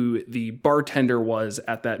ask who the bartender was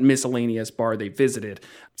at that miscellaneous bar they visited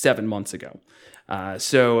 7 months ago.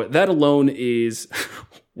 So that alone is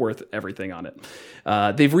worth everything on it.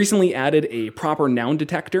 They've recently added a proper noun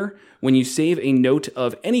detector. When you save a note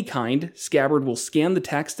of any kind, Scabbard will scan the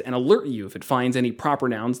text and alert you if it finds any proper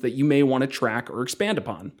nouns that you may want to track or expand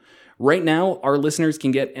upon. Right now, our listeners can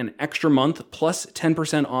get an extra month plus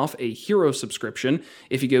 10% off a hero subscription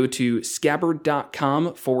if you go to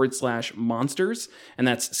scabbard.com/monsters, and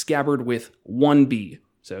that's Scabbard with 1B.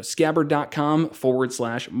 So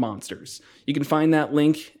scabbard.com/monsters. You can find that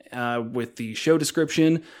link with the show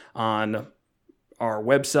description on our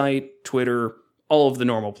website, Twitter, all of the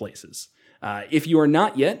normal places. If you are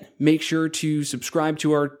not yet, make sure to subscribe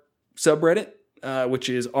to our subreddit, which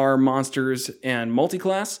is our Monsters and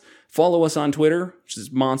Multiclass. Follow us on Twitter, which is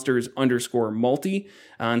monsters_multi,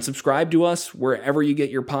 and subscribe to us wherever you get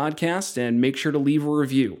your podcasts, and make sure to leave a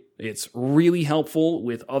review. It's really helpful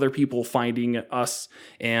with other people finding us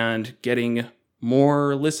and getting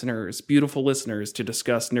more listeners, beautiful listeners, to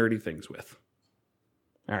discuss nerdy things with.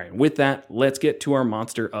 All right, with that, let's get to our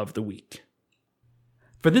Monster of the Week.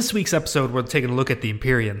 For this week's episode, we're taking a look at the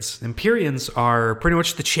Empyreans. Empyreans are pretty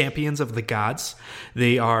much the champions of the gods.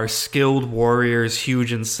 They are skilled warriors,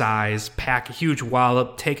 huge in size, pack a huge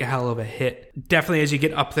wallop, take a hell of a hit. Definitely, as you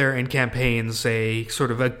get up there in campaigns, a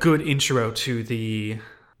sort of a good intro to the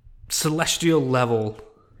celestial level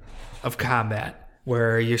of combat,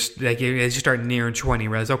 where you're like, as you start nearing 20,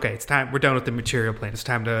 you realize, okay, it's time. We're done with the material plane. It's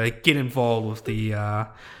time to get involved with the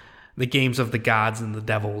games of the gods and the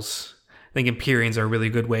devils. I think Empyreans are a really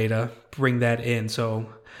good way to bring that in. So,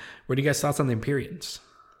 what are you guys' thoughts on the Empyreans?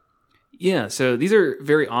 Yeah, so these are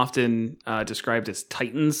very often described as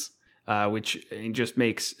titans, which just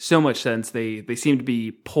makes so much sense. They seem to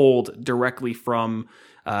be pulled directly from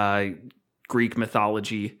Greek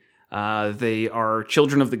mythology. They are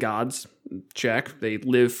children of the gods, check. They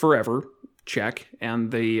live forever, check.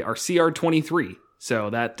 And they are CR23, so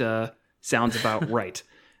that sounds about right.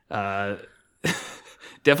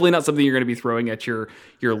 Definitely not something you're going to be throwing at your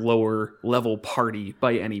lower level party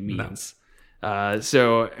by any means. No.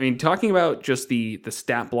 So, I mean, talking about just the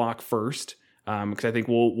stat block first, because I think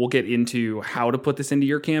we'll get into how to put this into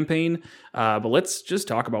your campaign. But let's just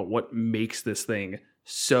talk about what makes this thing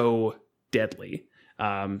so deadly.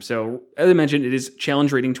 So, as I mentioned, it is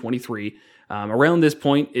challenge rating 23. Around this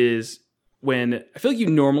point is when I feel like you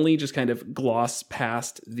normally just kind of gloss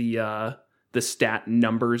past the stat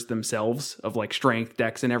numbers themselves of like strength,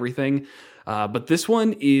 dex, and everything. But this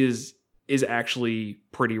one is actually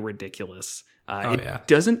pretty ridiculous. It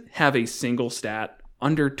doesn't have a single stat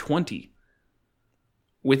under 20,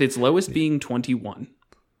 with its lowest being 21.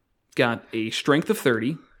 It's got a strength of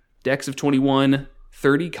 30, dex of 21,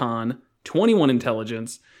 30 con, 21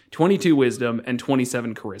 intelligence, 22 wisdom, and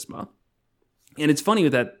 27 charisma. And it's funny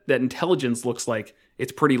with that intelligence looks like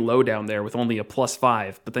it's pretty low down there with only a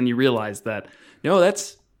 +5, but then you realize that, no,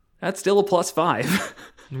 that's still a +5.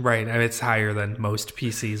 Right, I mean, it's higher than most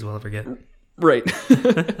PCs will ever get. Right.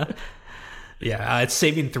 Yeah, it's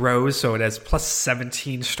saving throws, so it has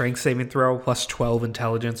 +17 strength saving throw, +12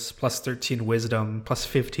 intelligence, +13 wisdom,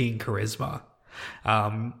 +15 charisma.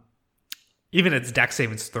 Even its dex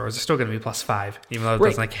saving throws are still going to be +5, even though it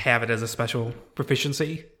doesn't have it as a special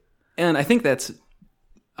proficiency. And I think that's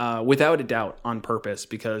without a doubt on purpose,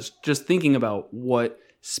 because just thinking about what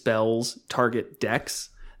spells target dex,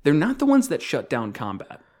 they're not the ones that shut down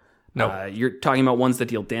combat. No. You're talking about ones that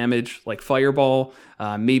deal damage, like Fireball,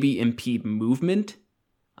 maybe impede movement,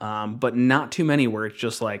 but not too many where it's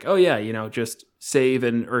just like, oh yeah, just save,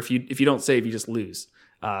 or if you don't save, you just lose.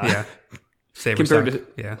 Yeah. Save compared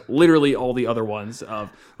to literally all the other ones of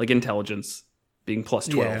like intelligence being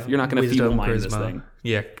 +12. Yeah, you're not going to feeble mind this thing.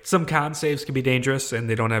 Yeah, some con saves can be dangerous, and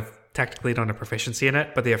they don't have proficiency in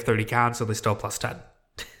it, but they have 30 con, so they still +10.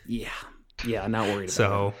 Yeah. Yeah, not worried about it.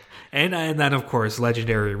 So, and then of course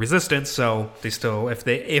legendary resistance. So they still, if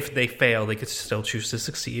they fail, they could still choose to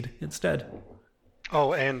succeed instead.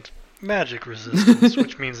 Oh, and magic resistance,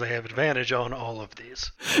 which means they have advantage on all of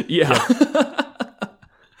these. Yeah.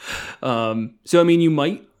 So I mean, you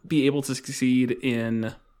might be able to succeed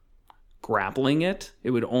in grappling it.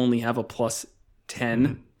 It would only have a plus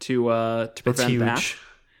 10 to That's prevent huge. that.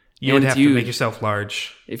 You would have to make yourself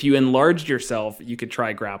large. If you enlarged yourself, you could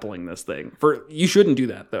try grappling this thing. You shouldn't do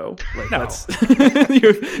that though. Like, No.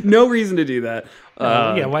 you have no reason to do that.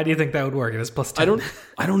 Yeah, why do you think that would work? It is plus 10.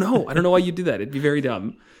 I don't know. I don't know why you'd do that. It'd be very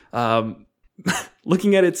dumb.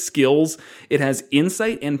 Looking at its skills, it has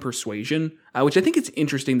insight and persuasion, which I think it's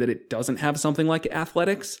interesting that it doesn't have something like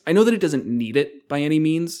athletics. I know that it doesn't need it by any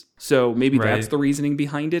means, so maybe that's the reasoning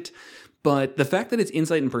behind it. But the fact that it's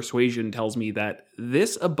insight and persuasion tells me that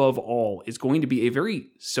this, above all, is going to be a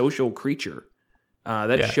very social creature.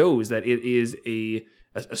 That shows that it is a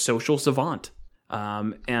social savant.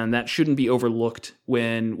 And that shouldn't be overlooked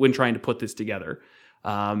when trying to put this together.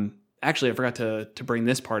 Actually, I forgot to bring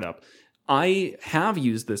this part up. I have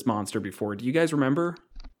used this monster before. Do you guys remember?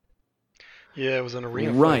 Yeah, it was an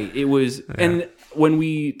arena Right. fight. It was, and when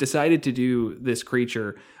we decided to do this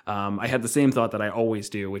creature, I had the same thought that I always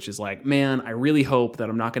do, which is like, man, I really hope that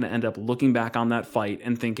I'm not going to end up looking back on that fight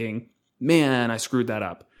and thinking, man, I screwed that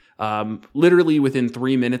up. Literally within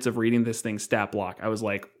 3 minutes of reading this thing's stat block, I was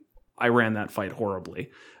like, I ran that fight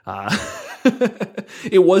horribly.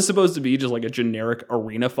 It was supposed to be just like a generic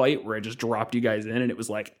arena fight where I just dropped you guys in and it was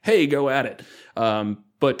like, hey, go at it.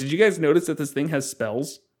 But did you guys notice that this thing has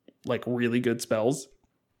spells? Like really good spells?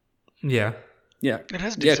 Yeah. Yeah. It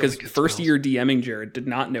has because good first spells. year DMing Jared did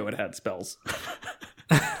not know it had spells.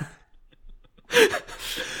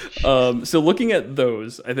 So looking at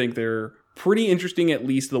those, I think they're pretty interesting, at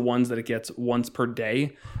least the ones that it gets once per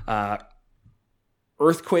day.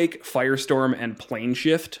 Earthquake, Firestorm, and Plane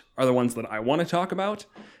Shift are the ones that I want to talk about.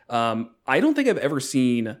 I don't think I've ever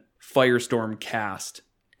seen Firestorm cast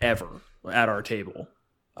ever at our table.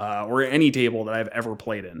 Or any table that I've ever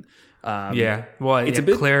played in. Well, it's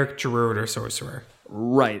a cleric, druid, or sorcerer.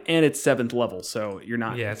 Right, and it's 7th level, so you're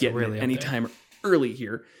not getting really it anytime early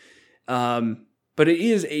here. But it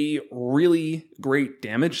is a really great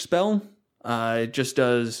damage spell. It just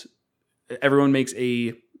does... Everyone makes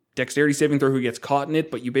a dexterity saving throw who gets caught in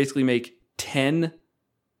it, but you basically make 10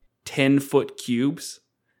 10-foot cubes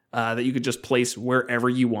that you could just place wherever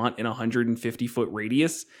you want in a 150-foot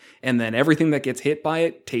radius. And then everything that gets hit by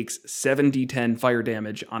it takes 7d10 fire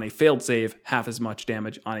damage on a failed save, half as much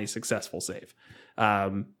damage on a successful save.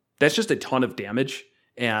 That's just a ton of damage.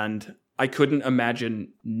 And I couldn't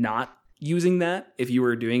imagine not using that if you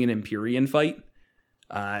were doing an Empyrean fight.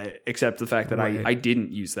 Except the fact that I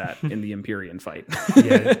didn't use that in the Empyrean fight.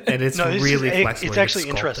 Yeah, and it's really flexible. It's actually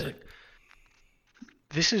interesting.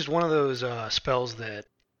 This is one of those spells that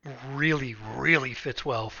really, really fits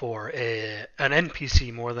well for an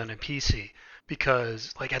NPC more than a PC,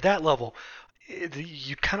 because like at that level,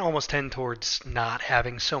 you kind of almost tend towards not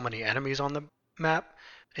having so many enemies on the map.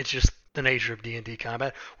 It's just the nature of D&D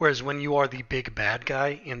combat. Whereas when you are the big bad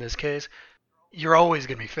guy in this case, you're always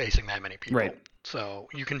going to be facing that many people. Right. So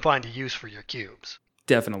you can find a use for your cubes.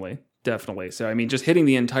 Definitely. So, I mean, just hitting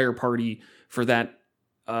the entire party for that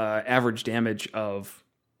average damage of,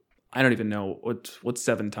 I don't even know, what's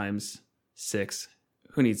 7 times 6?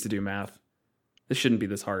 Who needs to do math? This shouldn't be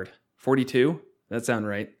this hard. 42? That sound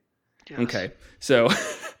right? Yes. Okay. So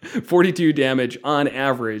 42 damage on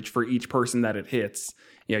average for each person that it hits.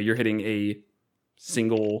 You know, you're hitting a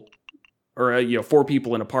single, or 4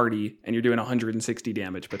 people in a party, and you're doing 160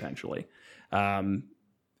 damage potentially. And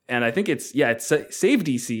I think it's save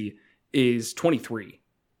DC is 23.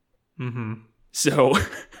 Mm-hmm. So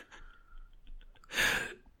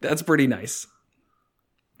that's pretty nice.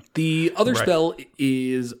 The other spell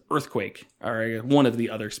is Earthquake, or one of the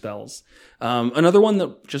other spells. Another one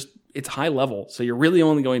that it's high level, so you're really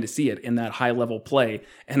only going to see it in that high level play.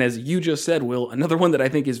 And as you just said, Will, another one that I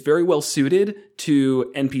think is very well suited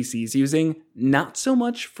to NPCs using, not so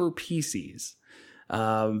much for PCs.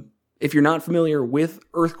 If you're not familiar with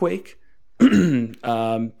Earthquake,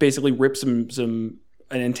 basically rip an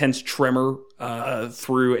intense tremor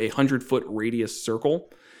through a 100-foot radius circle.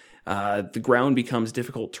 The ground becomes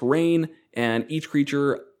difficult terrain, and each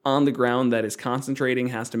creature on the ground that is concentrating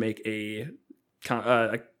has to make a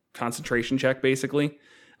concentration check, basically,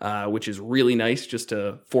 which is really nice just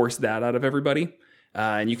to force that out of everybody.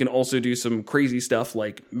 And you can also do some crazy stuff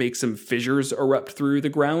like make some fissures erupt through the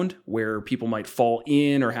ground where people might fall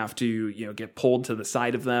in or have to, get pulled to the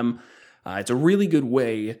side of them. It's a really good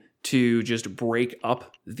way to just break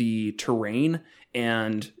up the terrain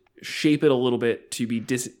and shape it a little bit to be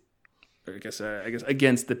against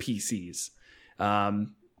the PCs.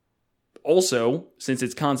 Also, since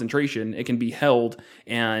it's concentration, it can be held,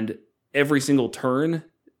 and every single turn,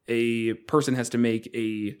 a person has to make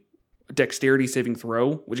a dexterity saving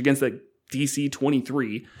throw, which against the DC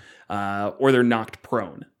 23, or they're knocked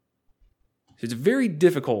prone. So it's very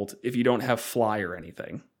difficult if you don't have fly or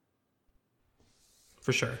anything.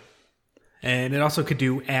 For sure. And it also could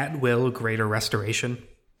do at will greater restoration.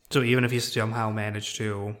 So even if you somehow manage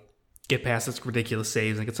to get past its ridiculous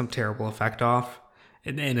saves and get some terrible effect off,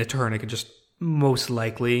 in a turn it could just most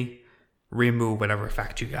likely remove whatever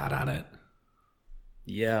effect you got on it.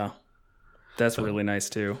 Yeah. That's really nice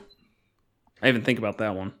too. I didn't even think about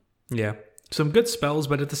that one. Yeah. Some good spells,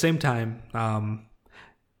 but at the same time,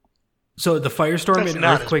 so the Firestorm and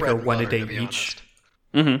Earthquake are 1 a day each.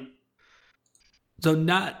 Mm-hmm. So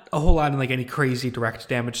not a whole lot in like any crazy direct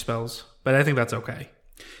damage spells, but I think that's okay.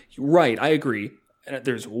 Right, I agree. And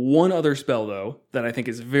there's one other spell, though, that I think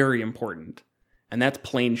is very important, and that's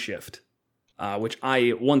Plane Shift, which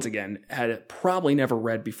I, once again, had probably never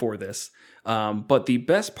read before this. But the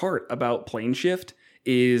best part about Plane Shift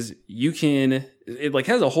is it like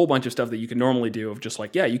has a whole bunch of stuff that you can normally do of just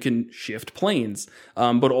like, yeah, you can shift planes.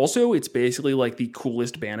 But also it's basically like the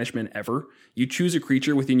coolest banishment ever. You choose a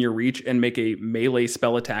creature within your reach and make a melee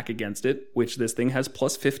spell attack against it, which this thing has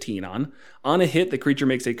plus 15 on. On a hit, the creature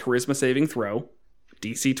makes a charisma saving throw,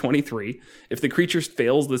 DC 23. If the creature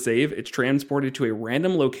fails the save, it's transported to a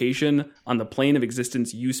random location on the plane of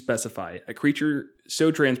existence you specify. A creature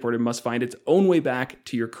so transported must find its own way back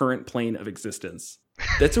to your current plane of existence.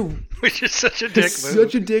 Which is such a dick move.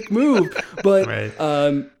 Such a dick move. But Right.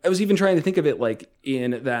 I was even trying to think of it like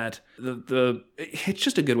in that it's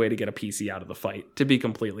just a good way to get a PC out of the fight, to be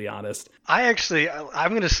completely honest. I'm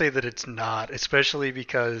going to say that it's not, especially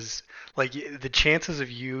because like the chances of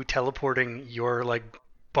you teleporting your like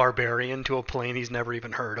barbarian to a plane he's never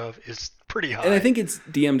even heard of is pretty high. And I think it's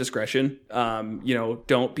DM discretion.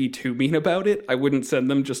 Don't be too mean about it. I wouldn't send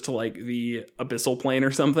them just to like the abyssal plane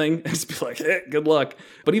or something and just be like, hey, good luck.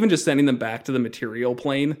 But even just sending them back to the material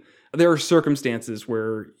plane, there are circumstances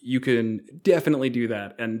where you can definitely do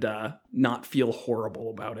that and not feel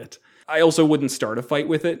horrible about it. I also wouldn't start a fight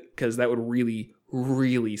with it because that would really,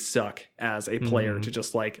 really suck as a player to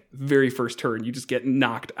just like very first turn, you just get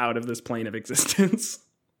knocked out of this plane of existence.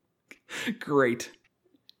 Great.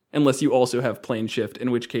 Unless you also have plane shift,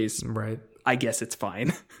 in which case, Right. I guess it's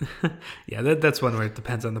fine. Yeah, that's one where it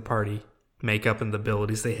depends on the party makeup and the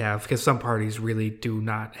abilities they have, because some parties really do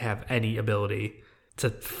not have any ability to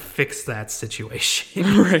fix that situation.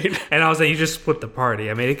 Right. And I was like, you just split the party.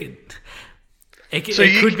 I mean, it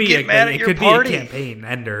could be get mad at your party. Be a campaign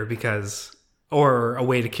ender or a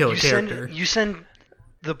way to kill a character. You send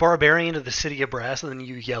the barbarian to the city of brass, and then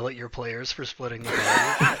you yell at your players for splitting the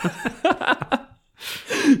party.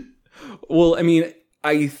 Well, I mean,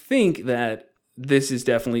 I think that this is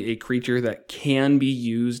definitely a creature that can be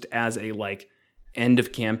used as a like end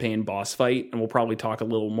of campaign boss fight, and we'll probably talk a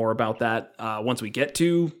little more about that once we get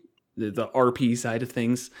to the RP side of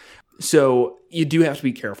things. So you do have to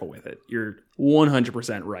be careful with it. You're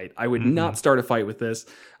 100% right. I would not start a fight with this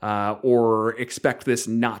or expect this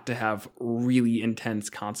not to have really intense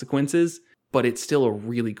consequences, but it's still a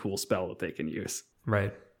really cool spell that they can use.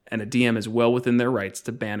 Right. And a DM is well within their rights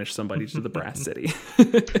to banish somebody to the Brass City.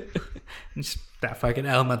 Just that fucking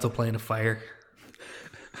elemental plane of fire.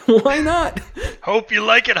 Why not? Hope you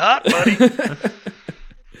like it hot, buddy.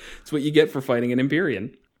 It's what you get for fighting an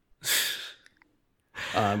Empyrean.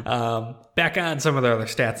 Back on some of the other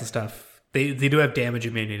stats and stuff. They do have damage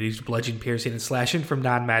immunities, bludgeoning, piercing, and slashing from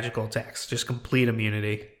non-magical attacks. Just complete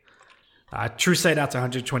immunity. True sight out's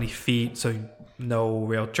 120 feet, so no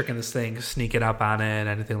real tricking this thing, sneaking up on it,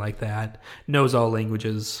 anything like that. Knows all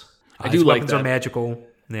languages. I do like weapons that. Are magical.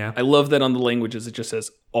 Yeah. I love that on the languages it just says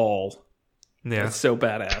all. Yeah. That's so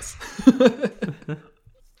badass.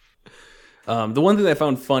 The one thing I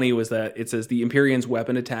found funny was that it says the Empyreans'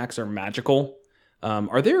 weapon attacks are magical.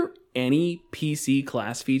 Are there any PC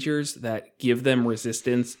class features that give them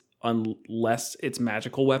resistance unless it's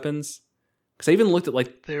magical weapons? Because I even looked at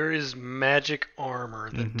like... There is magic armor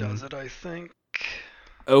that does it, I think.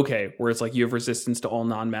 Okay, where it's like you have resistance to all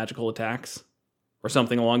non-magical attacks? Or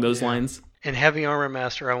something along those lines? In Heavy Armor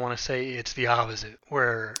Master, I want to say it's the opposite,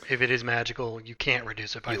 where if it is magical, you can't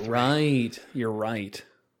reduce it by 3. You're right.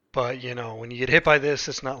 But, you know, when you get hit by this,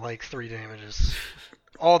 it's not like 3 damages.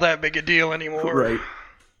 All that big a deal anymore. Right.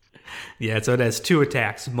 Yeah, so it has 2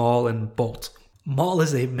 attacks, Maul and Bolt. Maul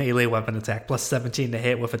is a melee weapon attack, plus 17 to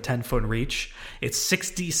hit with a 10-foot reach. It's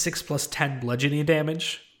 6d6 plus 10 bludgeoning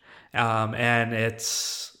damage. And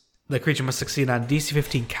it's the creature must succeed on DC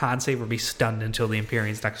 15 con save or be stunned until the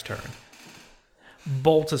Empyrean's next turn.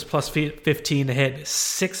 Bolt is plus 15 to hit,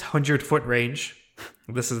 600-foot range.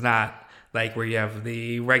 This is not like where you have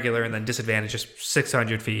the regular and then disadvantage, just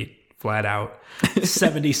 600 feet flat out.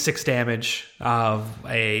 76 damage of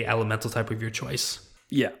a elemental type of your choice.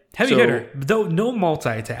 Yeah. Heavy hitter, though no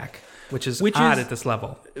multi-attack, which is odd at this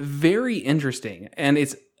level. Very interesting. And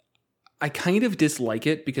I kind of dislike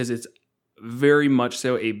it because it's very much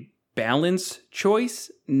so a balance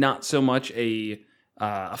choice, not so much a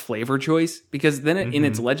flavor choice. Because then in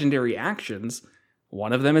its legendary actions,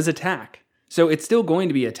 one of them is attack. So it's still going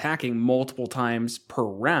to be attacking multiple times per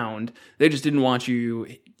round. They just didn't want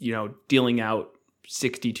you, dealing out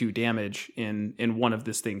 62 damage in one of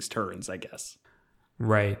this thing's turns, I guess.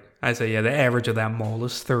 Right. I say, the average of that mole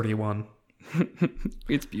is 31.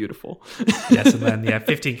 It's beautiful. Yes, and then,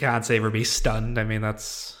 15 con save or be stunned. I mean,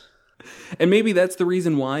 that's... And maybe that's the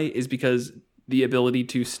reason why, is because the ability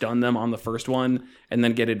to stun them on the first one and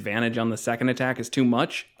then get advantage on the second attack is too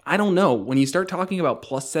much. I don't know. When you start talking about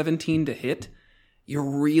plus 17 to hit, you're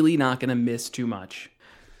really not going to miss too much.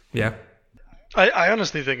 Yeah. I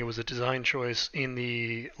honestly think it was a design choice in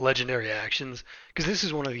the legendary actions, because this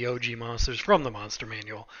is one of the OG monsters from the monster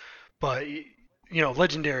manual. But,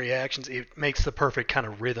 legendary actions, it makes the perfect kind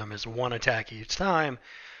of rhythm as one attack each time.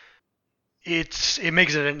 It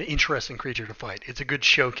makes it an interesting creature to fight. It's a good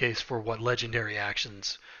showcase for what legendary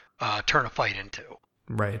actions turn a fight into.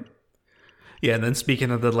 Right. Yeah, and then speaking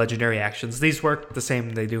of the legendary actions, these work the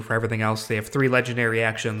same they do for everything else. They have 3 legendary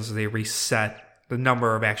actions. They reset. The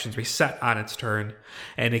number of actions reset on its turn,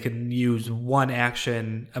 and it can use one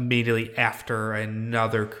action immediately after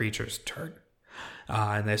another creature's turn.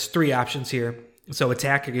 And there's 3 options here. So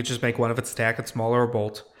attack, you can just make one of its attack, it's smaller or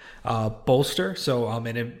bolt. Bolster,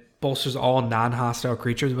 and it bolsters all non-hostile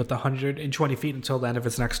creatures with 120 feet until the end of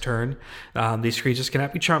its next turn. These creatures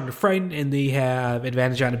cannot be charmed or frightened, and they have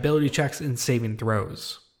advantage on ability checks and saving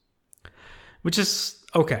throws. Which is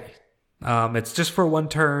okay. It's just for one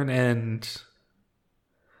turn, and...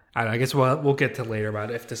 I guess we'll get to later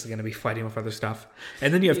about if this is going to be fighting with other stuff.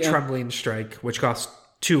 And then you have Trembling Strike, which costs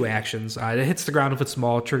 2 actions. It hits the ground with its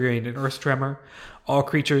maul, triggering an earth tremor. All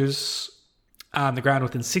creatures on the ground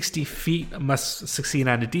within 60 feet must succeed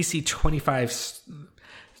on a DC 25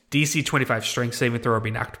 strength saving throw or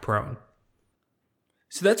be knocked prone.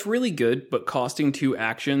 So that's really good, but costing 2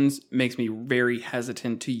 actions makes me very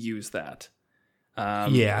hesitant to use that.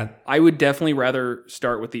 I would definitely rather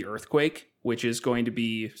start with the Earthquake, which is going to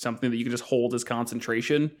be something that you can just hold as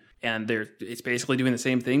concentration. And it's basically doing the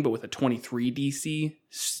same thing, but with a 23 DC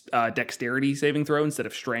dexterity saving throw instead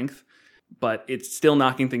of strength. But it's still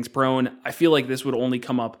knocking things prone. I feel like this would only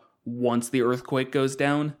come up once the Earthquake goes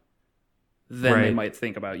down. Then they might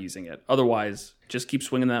think about using it. Otherwise, just keep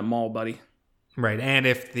swinging that maul, buddy. Right, and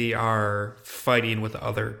if they are fighting with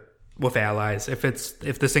allies, if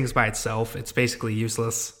this thing's by itself, it's basically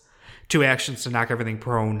useless. 2 actions to knock everything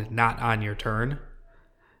prone, not on your turn.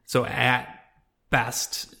 So at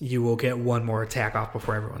best, you will get one more attack off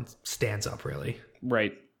before everyone stands up, really.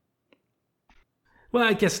 Right. Well,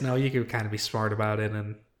 I guess no, you could kind of be smart about it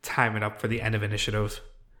and time it up for the end of initiative.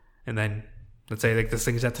 And then, let's say like this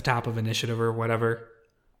thing's at the top of initiative or whatever.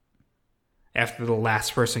 After the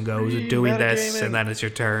last person goes, doing this, and then it's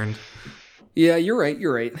your turn. Yeah, you're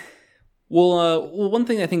right. Well, one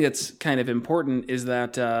thing I think that's kind of important is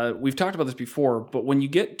that we've talked about this before, but when you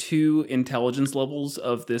get to intelligence levels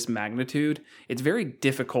of this magnitude, it's very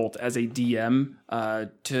difficult as a DM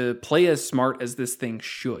to play as smart as this thing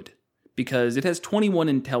should, because it has 21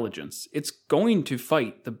 intelligence. It's going to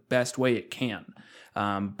fight the best way it can,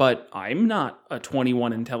 but I'm not a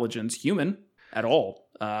 21 intelligence human at all.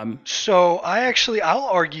 So I'll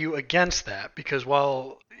argue against that, because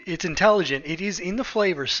while it's intelligent, it is in the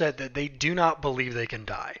flavor said that they do not believe they can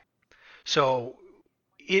die. So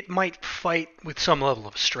it might fight with some level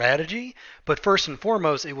of strategy, but first and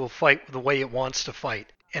foremost, it will fight the way it wants to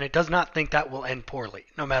fight. And it does not think that will end poorly,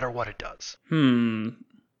 no matter what it does.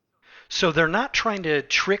 So they're not trying to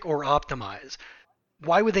trick or optimize.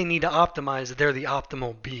 Why would they need to optimize if they're the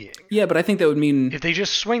optimal being? Yeah, but I think that would mean... If they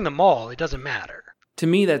just swing them all, it doesn't matter. To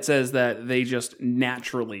me, that says that they just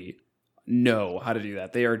naturally know how to do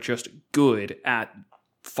that. They are just good at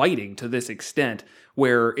fighting to this extent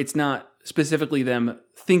where it's not specifically them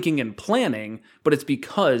thinking and planning, but it's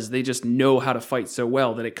because they just know how to fight so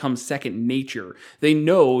well that it comes second nature. They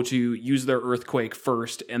know to use their earthquake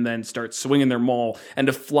first and then start swinging their maul and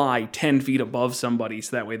to fly 10 feet above somebody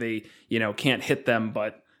so that way they, can't hit them,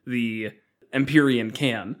 but the Empyrean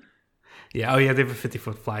can. Yeah, they have a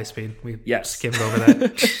 50-foot fly speed. We skimmed over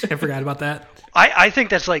that. I forgot about that. I think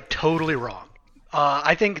that's like totally wrong.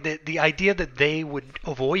 I think that the idea that they would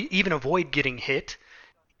avoid getting hit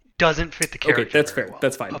doesn't fit the character. Okay, that's fair. Well.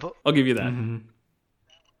 That's fine. I'll give you that. Mm-hmm.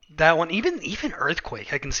 That one, even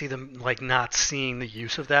earthquake, I can see them like not seeing the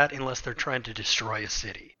use of that unless they're trying to destroy a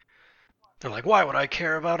city. They're like, why would I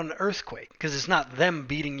care about an earthquake? Because it's not them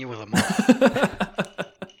beating you with a maul.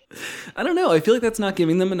 I don't know. I feel like that's not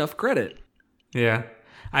giving them enough credit. Yeah.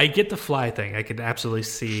 I get the fly thing. I could absolutely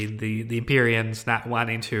see the Empyreans not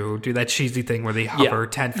wanting to do that cheesy thing where they hover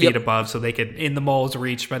 10 feet above so they could in the mole's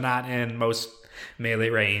reach, but not in most melee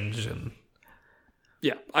range. And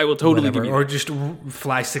yeah, I will totally give you or just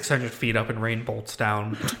fly 600 feet up and rain bolts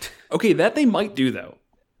down. Okay, that they might do, though.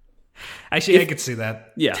 Actually, I could see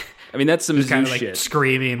that. Yeah. I mean, that's some just kind of shit.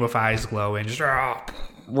 Screaming with eyes glowing. Just,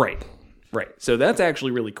 Right. So that's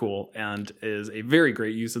actually really cool and is a very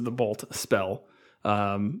great use of the bolt spell.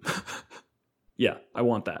 Yeah, I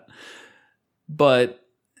want that. But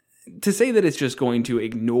to say that it's just going to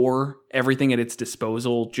ignore everything at its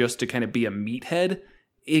disposal just to kind of be a meathead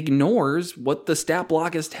ignores what the stat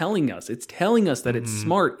block is telling us. It's telling us that it's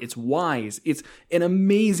smart, it's wise, it's an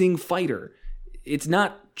amazing fighter. It's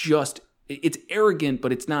not just, it's arrogant,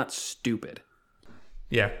 but it's not stupid.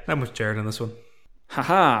 Yeah, I'm with Jared on this one.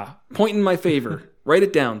 Haha, point in my favor. Write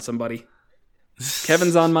it down, somebody.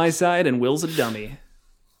 Kevin's on my side and Will's a dummy.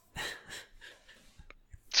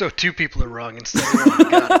 So 2 people are wrong instead of 1.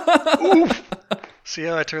 Got it. Oof. See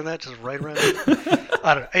how I turned that just right around?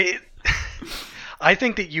 I don't know. I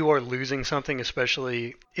think that you are losing something,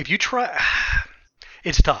 especially if you try.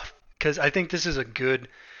 It's tough because I think this is a good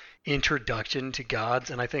introduction to gods,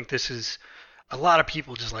 and I think this is a lot of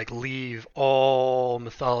people just like leave all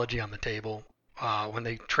mythology on the table when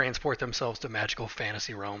they transport themselves to magical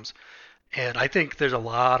fantasy realms. And I think there's a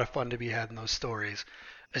lot of fun to be had in those stories,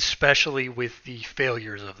 especially with the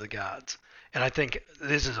failures of the gods. And I think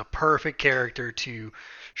this is a perfect character to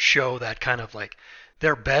show that kind of like,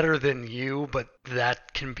 they're better than you, but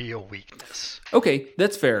that can be a weakness. Okay,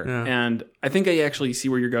 that's fair. Yeah. And I think I actually see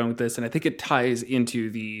where you're going with this, and I think it ties into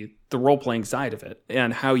the role-playing side of it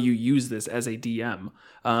and how you use this as a DM.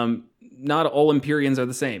 Not all Empyreans are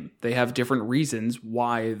the same. They have different reasons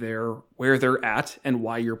why they're where they're at and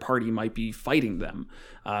why your party might be fighting them.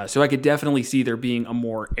 So I could definitely see there being a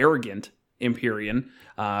more arrogant Empyrean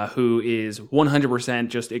who is 100%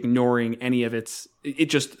 just ignoring any of its... It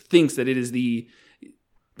just thinks that it is the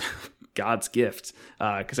God's gift,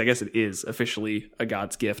 because I guess it is officially a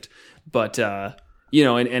God's gift. But...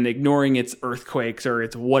 and ignoring its earthquakes or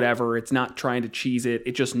its whatever, it's not trying to cheese it.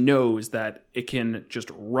 It just knows that it can just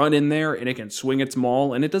run in there and it can swing its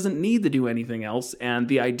maul and it doesn't need to do anything else. And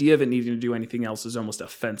the idea of it needing to do anything else is almost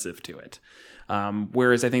offensive to it.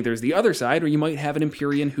 Whereas I think there's the other side where you might have an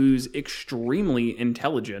Empyrean who's extremely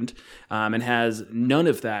intelligent and has none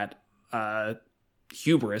of that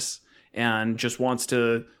hubris and just wants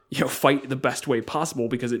to fight the best way possible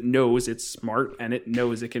because it knows it's smart and it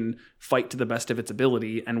knows it can fight to the best of its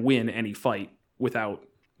ability and win any fight without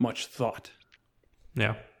much thought.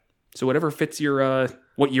 Yeah. So whatever fits your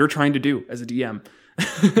what you're trying to do as a DM.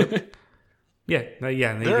 Yeah.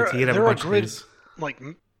 They're a great like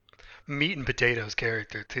meat and potatoes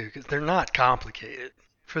character too, because they're not complicated.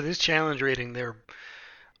 For this challenge rating, they're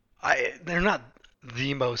not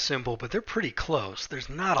the most simple, but they're pretty close. There's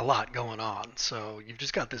not a lot going on, so you've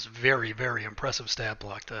just got this very, very impressive stat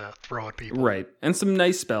block to throw at people. Right, and some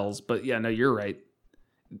nice spells, but yeah, no, you're right.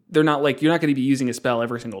 They're not like, you're not going to be using a spell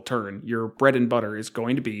every single turn. Your bread and butter is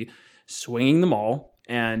going to be swinging them all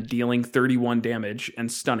and dealing 31 damage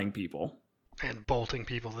and stunning people. And bolting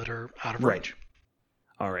people that are out of range.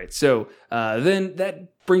 All right, so then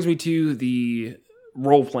that brings me to the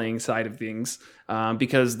role-playing side of things,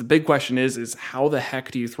 because the big question is how the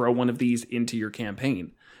heck do you throw one of these into your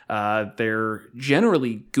campaign? They're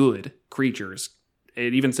generally good creatures.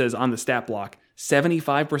 It even says on the stat block,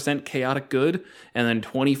 75% chaotic good and then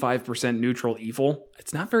 25% neutral evil.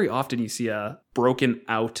 It's not very often you see a broken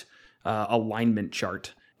out alignment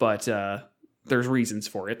chart, but there's reasons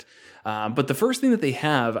for it. But the first thing that they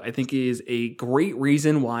have, I think, is a great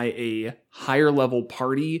reason why a higher level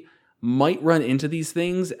party might run into these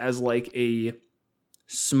things as like a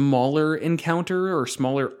smaller encounter or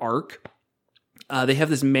smaller arc. They have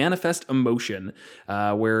this manifest emotion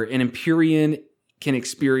where an Empyrean can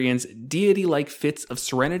experience deity-like fits of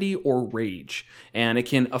serenity or rage, and it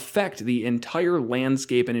can affect the entire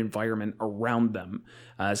landscape and environment around them.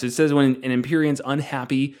 So it says when an Empyrean's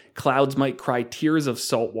unhappy, clouds might cry tears of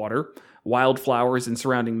salt water, wildflowers in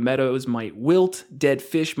surrounding meadows might wilt, dead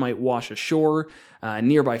fish might wash ashore,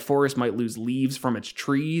 nearby forest might lose leaves from its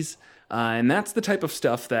trees, and that's the type of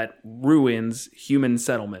stuff that ruins human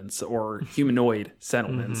settlements or humanoid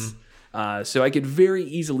settlements. So I could very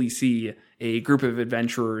easily see a group of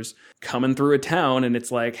adventurers coming through a town and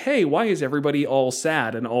it's like, hey, why is everybody all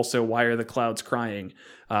sad? And also, why are the clouds crying?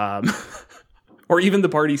 Or even the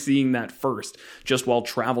party seeing that first, just while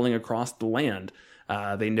traveling across the land.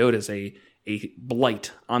 They notice a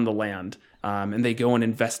blight on the land, and they go and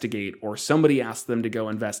investigate, or somebody asks them to go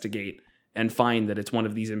investigate and find that it's one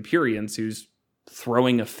of these Empyreans who's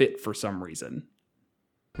throwing a fit for some reason.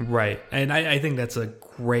 Right. And I think that's a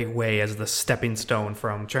great way as the stepping stone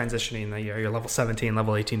from transitioning your level 17,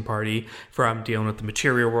 level 18 party from dealing with the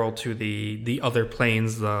material world to the other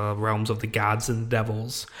planes, the realms of the gods and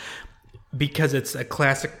devils. Because it's a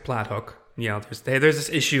classic plot hook. You know, there's this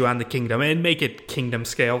issue on the kingdom, and make it kingdom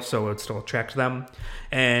scale so it would still attract them.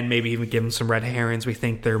 And maybe even give them some red herrings. We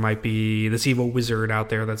think there might be this evil wizard out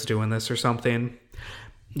there that's doing this or something.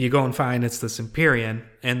 You go and find it's this Empyrean,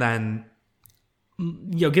 and then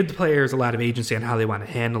give the players a lot of agency on how they want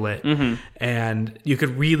to handle it. And you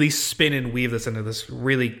could really spin and weave this into this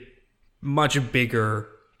really much bigger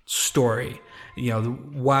story.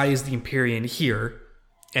 Why is the Empyrean here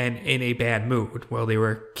and in a bad mood? Well, they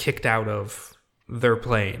were kicked out of their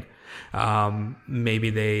plane. Maybe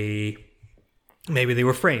they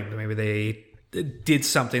were framed. Maybe they did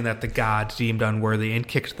something that the god deemed unworthy and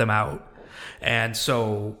kicked them out. And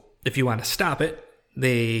so if you want to stop it,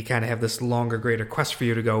 they kind of have this longer, greater quest for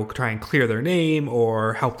you to go try and clear their name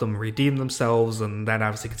or help them redeem themselves, and that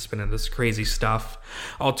obviously could spin into this crazy stuff.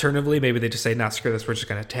 Alternatively, maybe they just say, nah, screw this, we're just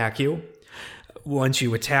going to attack you. Once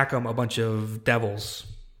you attack them, a bunch of devils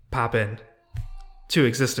pop in to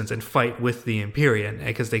existence and fight with the Empyrean,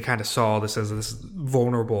 because they kind of saw this as this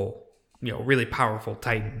vulnerable, really powerful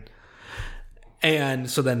titan. And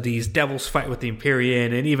so then these devils fight with the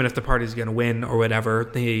Empyrean, and even if the party's going to win or whatever,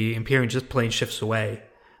 the Empyrean just plane shifts away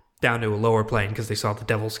down to a lower plane because they saw the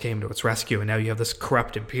devils came to its rescue, and now you have this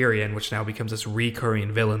corrupt Empyrean, which now becomes this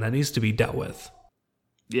recurring villain that needs to be dealt with.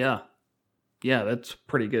 Yeah, that's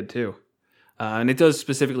pretty good too. And it does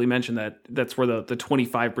specifically mention that that's where the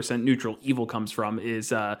 25% neutral evil comes from,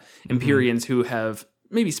 is Empyreans who have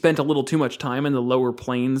maybe spent a little too much time in the lower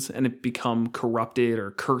planes and have become corrupted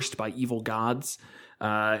or cursed by evil gods.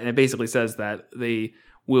 And it basically says that they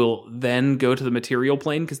will then go to the material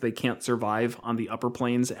plane because they can't survive on the upper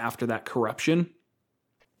planes after that corruption.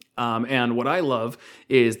 And what I love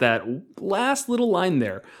is that last little line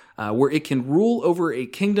there, where it can rule over a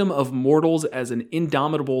kingdom of mortals as an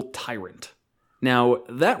indomitable tyrant. Now,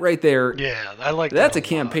 that right there, yeah, I like that's that a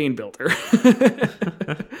campaign builder.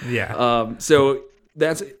 Yeah. So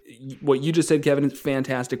that's what you just said, Kevin. It's a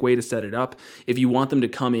fantastic way to set it up. If you want them to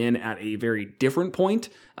come in at a very different point,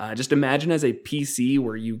 just imagine as a PC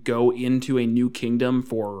where you go into a new kingdom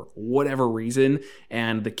for whatever reason,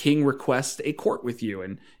 and the king requests a court with you,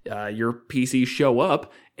 and your PCs show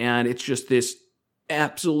up, and it's just this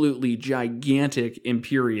absolutely gigantic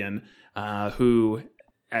Empyrean who,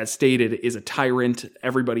 as stated, is a tyrant.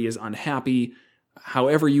 Everybody is unhappy.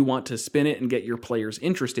 However you want to spin it and get your players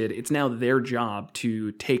interested, it's now their job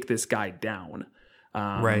to take this guy down.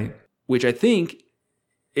 Right. Which I think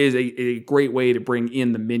is a great way to bring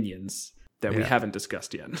in the minions that we haven't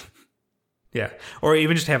discussed yet. Yeah. Or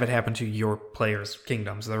even just have it happen to your players'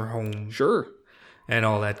 kingdoms, their home. Sure. And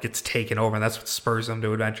all that gets taken over, and that's what spurs them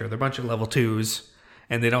to adventure. They're a bunch of level 2s,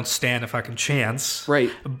 and they don't stand a fucking chance.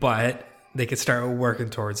 Right. But they could start working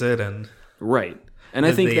towards it, and right. And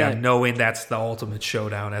I think that knowing that's the ultimate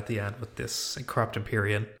showdown at the end with this corrupt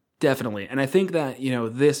Empyrean. Definitely. And I think that,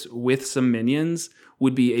 this with some minions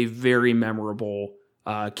would be a very memorable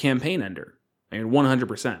campaign ender. I mean,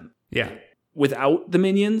 100%. Yeah. Without the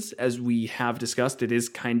minions, as we have discussed, it is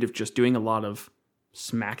kind of just doing a lot of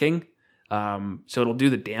smacking. So it'll do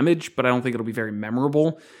the damage, but I don't think it'll be very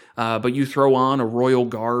memorable. But you throw on a royal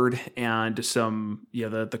guard and some,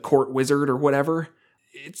 the court wizard or whatever,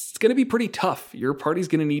 it's going to be pretty tough. Your party's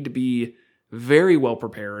going to need to be very well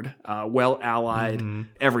prepared, well allied,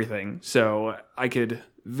 everything. So I could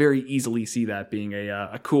very easily see that being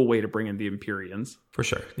a cool way to bring in the Empyreans. For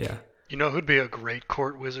sure, yeah. You know who'd be a great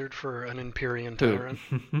court wizard for an Empyrean tyrant?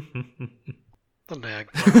 The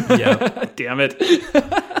Nagpa. Yeah. Damn it.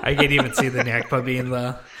 I can't even see the Nagpa being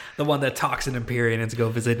the one that talks in Empyrean and to go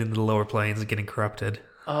visiting the lower planes and getting corrupted.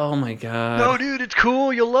 Oh my god. No, dude, it's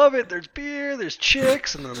cool. You'll love it. There's beer, there's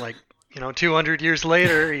chicks, and then 200 years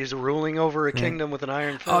later, he's ruling over a kingdom with an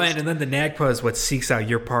iron fist. Oh, and then the Nagpa is what seeks out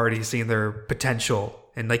your party, seeing their potential,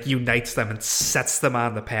 and unites them and sets them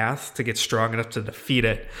on the path to get strong enough to defeat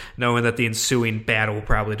it, knowing that the ensuing battle will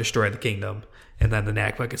probably destroy the kingdom. And then the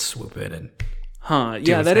Nagpa could swoop in and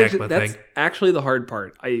yeah, that's thing. actually the hard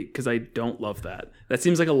part. Because I don't love that. That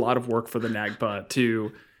seems like a lot of work for the Nagpa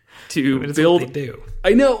to build. What they do.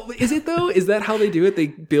 I know. Is it though? Is that how they do it? They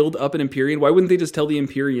build up an Empyrean. Why wouldn't they just tell the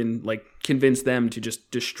Empyrean, convince them to just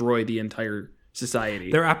destroy the entire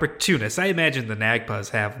society? They're opportunists. I imagine the Nagpas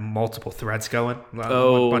have multiple threads going.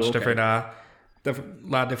 A bunch of different, a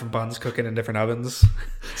lot of different buns cooking in different ovens.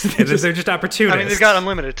 They're just opportunists. I mean, they've got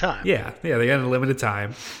unlimited time. Yeah, they got unlimited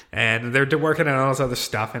time, and they're working on all this other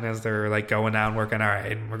stuff. And as they're going down, working, all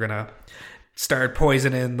right, we're gonna start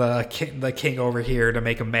poisoning the king over here to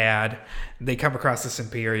make him mad. They come across this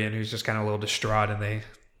Empyrean who's just kind of a little distraught, and they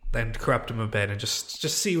then corrupt him a bit and just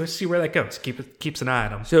see where that goes. Keeps an eye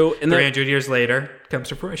on him. So, and 300 years later comes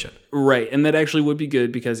to fruition. Right, and that actually would be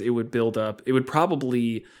good because it would build up. It would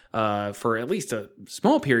probably, for at least a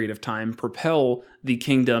small period of time, propel the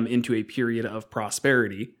kingdom into a period of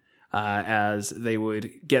prosperity, as they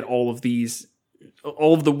would get all of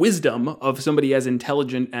the wisdom of somebody as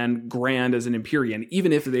intelligent and grand as an Empyrean.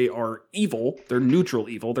 Even if they are evil, they're neutral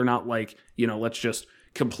evil. They're not let's just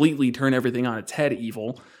completely turn everything on its head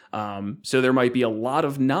evil. So there might be a lot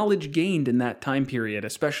of knowledge gained in that time period,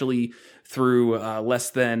 especially through less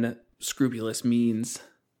than scrupulous means.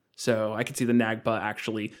 So I could see the Nagpa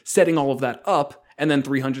actually setting all of that up, and then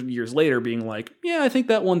 300 years later being like, yeah, I think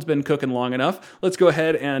that one's been cooking long enough. Let's go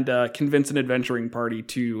ahead and convince an adventuring party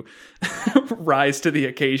to rise to the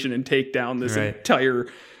occasion and take down this entire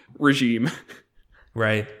regime.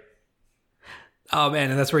 Right. Oh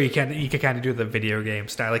man, and that's where you can kind of do the video game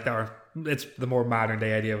style, it's the more modern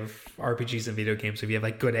day idea of RPGs and video games. If you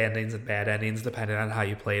have good endings and bad endings, depending on how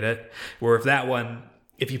you played it. Where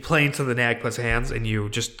if you play into the Nagpa's hands and you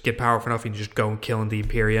just get powerful enough and you just go and kill the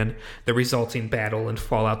Empyrean, the resulting battle and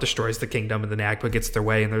fallout destroys the kingdom, and the Nagpa gets their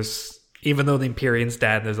way. And even though the Empyrean's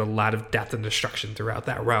dead, there's a lot of death and destruction throughout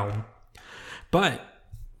that realm. But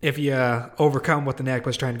if you overcome what the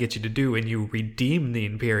Nagpa's trying to get you to do and you redeem the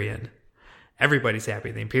Empyrean, everybody's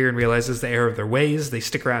happy. The Empyrean realizes the error of their ways. They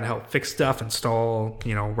stick around to help fix stuff, install,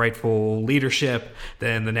 rightful leadership.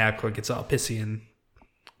 Then the Nagpa gets all pissy and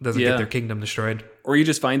doesn't get their kingdom destroyed. Or you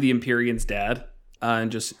just find the Empyrean's dad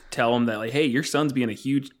and just tell him that, hey, your son's being a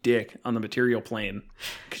huge dick on the material plane.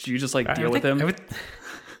 Could you just deal with him?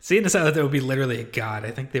 Seeing this out, that would be literally a god.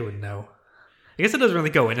 I think they would know. I guess it doesn't really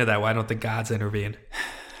go into that. Why don't the gods intervene?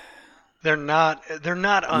 They're not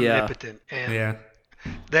omnipotent, and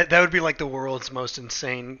that would be the world's most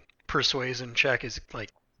insane persuasion check is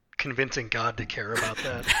convincing God to care about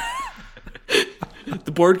that.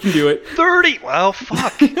 The board can do it. 30. Well,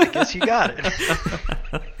 fuck. I guess you got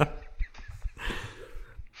it.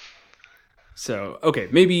 So, okay,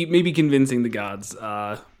 maybe convincing the gods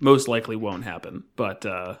most likely won't happen, but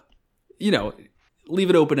leave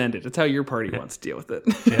it open ended. It's how your party wants to deal with it.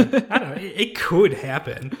 Yeah. I don't know. It could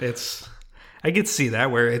happen. I could see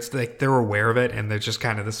that where it's they're aware of it and they're just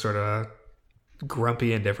kind of this sort of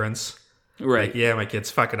grumpy indifference. Right. Yeah, my kid's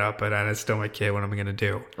fucking up, but it's still my kid. What am I going to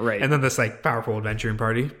do? Right. And then this powerful adventuring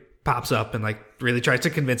party pops up and really tries to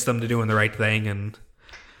convince them to doing the right thing, and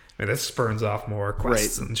this spurns off more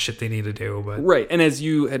quests and shit they need to do. But right. And as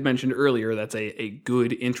you had mentioned earlier, that's a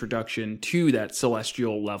good introduction to that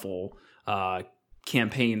celestial level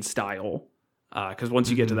campaign style. Because once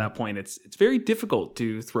you get to that point, it's very difficult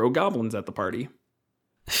to throw goblins at the party.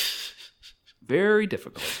 Very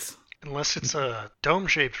difficult. Unless it's a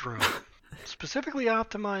dome-shaped room, specifically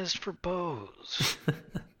optimized for bows.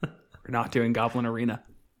 We're not doing Goblin Arena.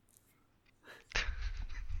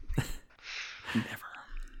 Never.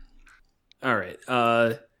 All right.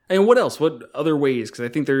 And what else? What other ways? Because I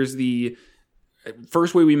think there's the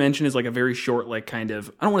first way we mentioned is a very short, I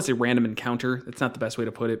don't want to say random encounter. That's not the best way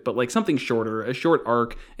to put it, but something shorter, a short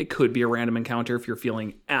arc. It could be a random encounter if you're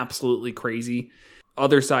feeling absolutely crazy.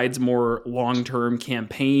 Other side's more long-term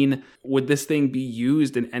campaign. Would this thing be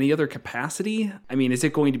used in any other capacity? I mean, is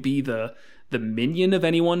it going to be the minion of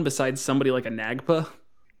anyone besides somebody like a Nagpa?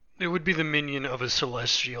 It would be the minion of a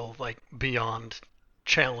celestial, beyond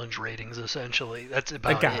challenge ratings, essentially. That's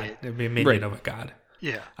about a god. it. It'd be a minion of a god.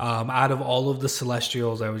 Yeah. Out of all of the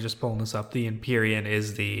Celestials, I was just pulling this up. The Empyrean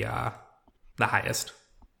is the highest.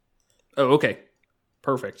 Oh, okay.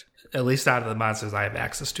 Perfect. At least out of the monsters I have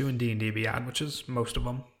access to in D&D Beyond, which is most of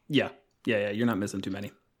them. Yeah. You're not missing too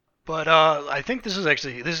many. But I think this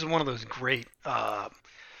is one of those great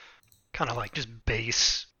kind of like just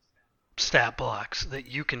base stat blocks that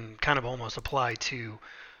you can kind of almost apply to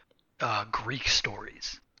Greek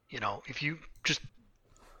stories. You know, if you just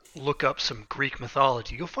look up some Greek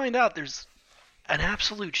mythology, you'll find out there's an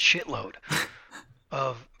absolute shitload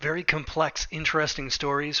of very complex, interesting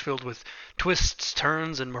stories filled with twists,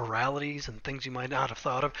 turns, and moralities and things you might not have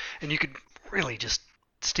thought of. And you could really just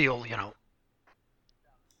steal,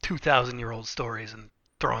 2,000-year-old stories and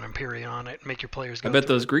throw an Empyrean on it and make your players go. I bet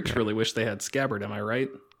those Greeks really wish they had Scabbard, am I right?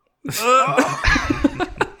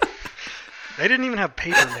 They didn't even have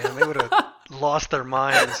paper, man. They would have lost their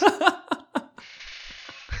minds.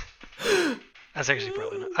 That's actually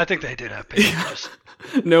probably not. I think they did have paper. Just...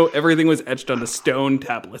 No, everything was etched onto stone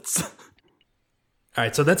tablets. All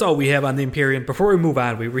right, so that's all we have on the Empyrean. Before we move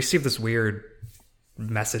on, we received this weird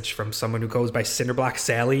message from someone who goes by Cinderblock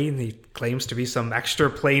Sally, and he claims to be some extra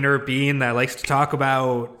planar being that likes to talk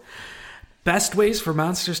about best ways for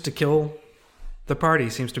monsters to kill the party. He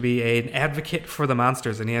seems to be an advocate for the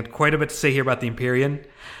monsters, and he had quite a bit to say here about the Empyrean.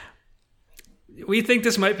 We think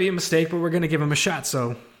this might be a mistake, but we're going to give him a shot.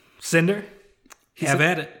 So, Cinder, have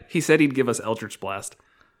at it. He said he'd give us Eldritch Blast.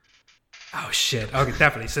 Oh, shit. Okay,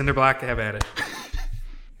 definitely. Cinderblock, have at it.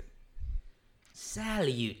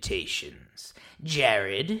 Salutations,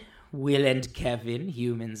 Jared, Will, and Kevin,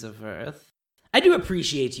 humans of Earth. I do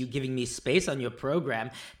appreciate you giving me space on your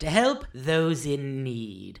program to help those in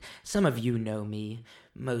need. Some of you know me,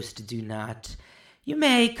 most do not. You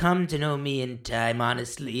may come to know me in time.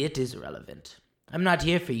 Honestly, it is relevant. I'm not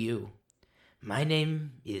here for you. My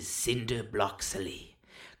name is Cinder Bloxley,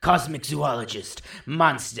 cosmic zoologist,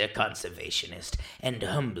 monster conservationist, and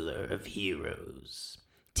humbler of heroes.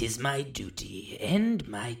 'Tis my duty and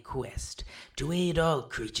my quest to aid all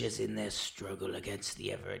creatures in their struggle against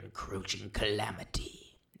the ever-encroaching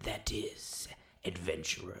calamity that is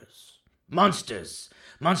adventurers. Monsters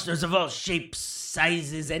of all shapes,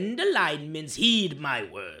 sizes, and alignments, heed my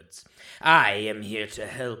words. I am here to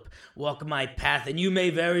help walk my path, and you may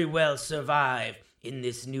very well survive in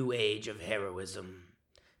this new age of heroism.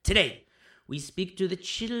 Today, we speak to the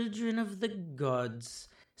children of the gods.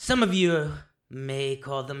 Some of you may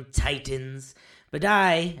call them titans, but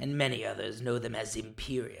I and many others know them as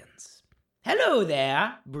Empyreans. Hello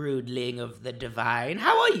there, broodling of the divine.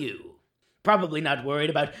 How are you? Probably not worried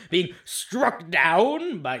about being struck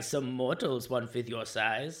down by some mortals 1/5 your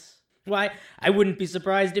size. Why, I wouldn't be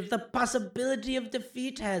surprised if the possibility of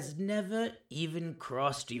defeat has never even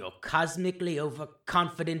crossed your cosmically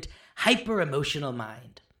overconfident, hyper-emotional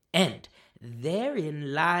mind. And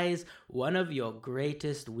therein lies one of your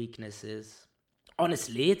greatest weaknesses.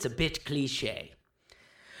 Honestly, it's a bit cliché.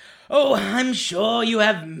 Oh, I'm sure you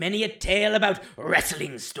have many a tale about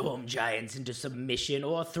wrestling storm giants into submission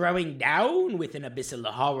or throwing down with an abyssal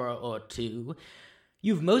horror or two.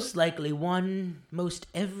 You've most likely won most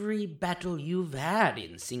every battle you've had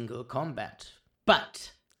in single combat.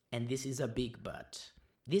 But, and this is a big but,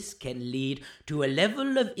 this can lead to a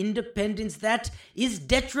level of independence that is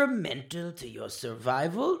detrimental to your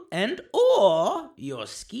survival and or your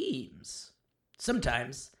schemes.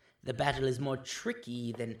 Sometimes, the battle is more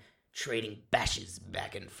tricky than trading bashes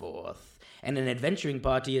back and forth, and an adventuring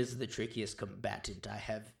party is the trickiest combatant I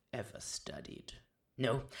have ever studied.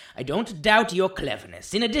 No, I don't doubt your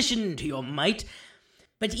cleverness, in addition to your might,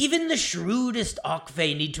 but even the shrewdest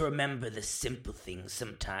Orkfey need to remember the simple things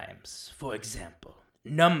sometimes. For example,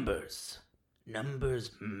 numbers.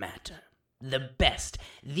 Numbers matter. The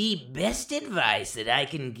best advice that I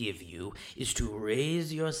can give you is to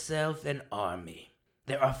raise yourself an army.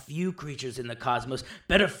 There are few creatures in the cosmos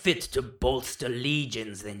better fit to bolster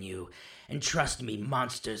legions than you, and trust me,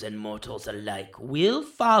 monsters and mortals alike will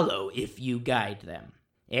follow if you guide them.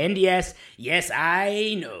 And yes,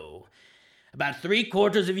 I know. About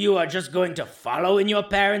 3/4 of you are just going to follow in your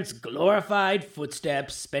parents' glorified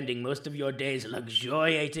footsteps, spending most of your days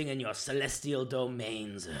luxuriating in your celestial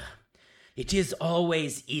domains. It is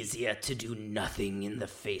always easier to do nothing in the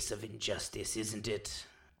face of injustice, isn't it?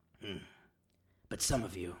 But some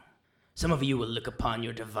of you will look upon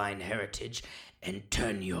your divine heritage and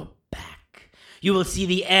turn your back. You will see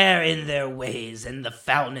the error in their ways and the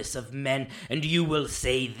foulness of men, and you will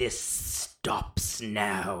say, "This stops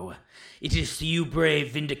now." It is to you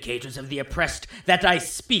brave vindicators of the oppressed that I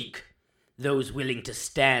speak. Those willing to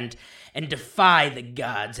stand and defy the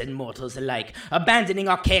gods and mortals alike, abandoning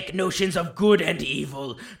archaic notions of good and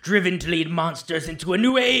evil, driven to lead monsters into a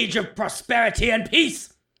new age of prosperity and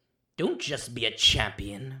peace. Don't just be a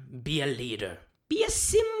champion, be a leader, be a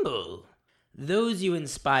symbol. Those you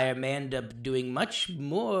inspire may end up doing much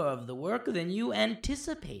more of the work than you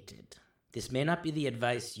anticipated. This may not be the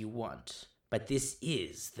advice you want, but this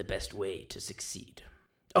is the best way to succeed.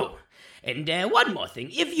 Oh, and one more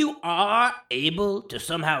thing. If you are able to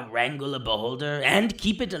somehow wrangle a beholder and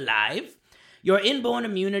keep it alive, your inborn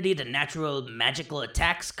immunity to natural magical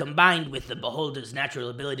attacks, combined with the beholder's natural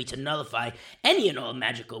ability to nullify any and all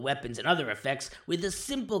magical weapons and other effects with a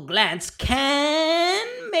simple glance,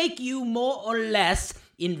 can make you more or less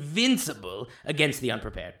invincible against the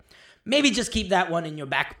unprepared. Maybe just keep that one in your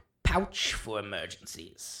back pouch for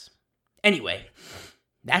emergencies. Anyway,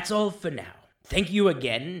 that's all for now. Thank you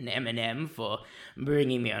again, M&M, for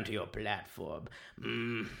bringing me onto your platform.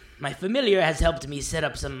 My familiar has helped me set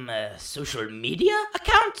up some social media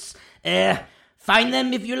accounts. Find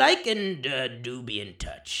them if you like, and do be in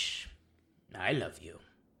touch. I love you.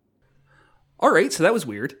 All right, so that was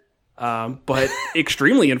weird, but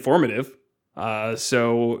extremely informative.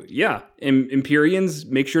 So yeah, Empyreans,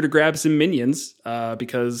 make sure to grab some minions,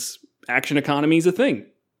 because action economy is a thing.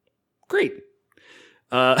 Great.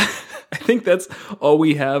 I think that's all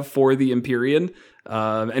we have for the Empyrean.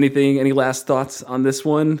 Any last thoughts on this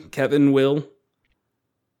one? Kevin, Will?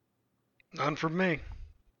 None from me.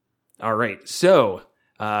 All right, so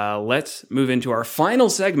let's move into our final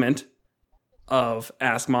segment of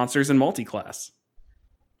Ask Monsters and Multiclass.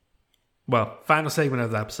 Well, final segment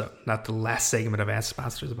of the episode, not the last segment of Ask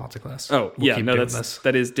Monsters and Multiclass. Oh, We'll yeah, keep no, doing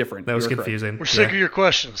that is different. That was You're confusing. We're sick of your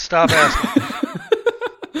questions. Stop asking.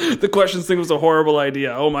 The questions thing was a horrible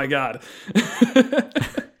idea. Oh my God.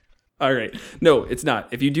 All right. No, it's not.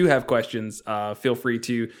 If you do have questions, feel free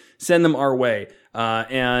to send them our way.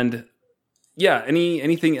 And yeah,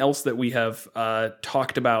 anything else that we have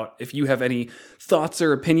talked about, if you have any thoughts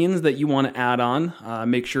or opinions that you want to add on,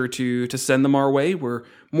 make sure to send them our way. We're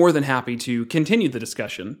more than happy to continue the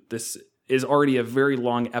discussion. This is already a very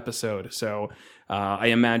long episode, so I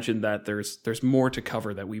imagine that there's more to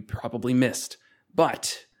cover that we probably missed.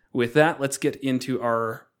 But with that, let's get into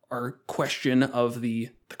our question of the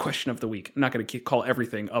question of the week. I'm not going to call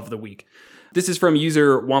everything of the week. This is from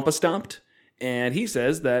user Wampastomped, and he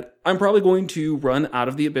says that I'm probably going to run out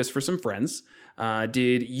of the abyss for some friends.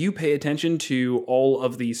 Did you pay attention to all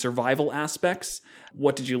of the survival aspects?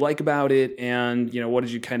 What did you like about it? And, what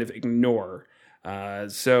did you kind of ignore?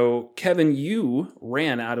 So, Kevin, you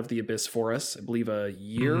ran out of the abyss for us, I believe a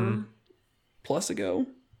year plus ago.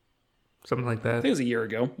 Something like I think that. it was a year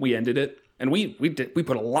ago. We ended it. And we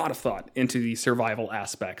put a lot of thought into the survival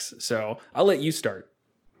aspects. So I'll let you start.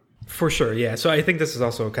 For sure, yeah. So I think this is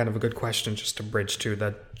also kind of a good question just to bridge to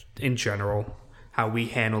that in general, how we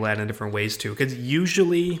handle that in different ways too. Because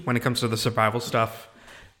usually when it comes to the survival stuff,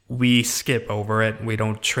 we skip over it. We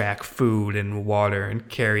don't track food and water and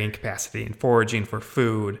carrying capacity and foraging for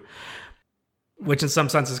food, which in some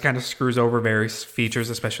senses kind of screws over various features,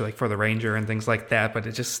 especially like for the ranger and things like that, but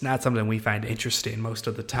it's just not something we find interesting most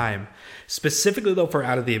of the time. Specifically though for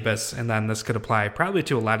Out of the Abyss, and then this could apply probably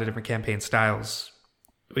to a lot of different campaign styles,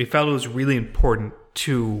 we felt it was really important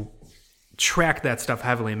to track that stuff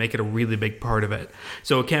heavily and make it a really big part of it.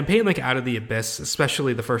 So a campaign like Out of the Abyss,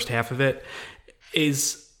 especially the first half of it,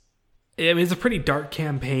 it's a pretty dark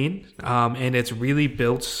campaign, and it's really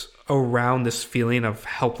built around this feeling of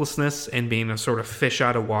helplessness and being a sort of fish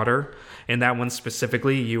out of water. And that one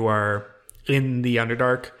specifically, you are in the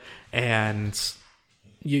Underdark, and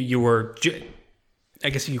you were, I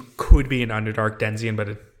guess you could be an Underdark Denzian, but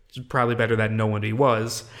it's probably better that no one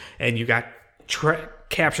was. And you got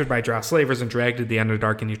captured by Drow slavers and dragged to the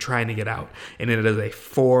Underdark, and you're trying to get out. And it is a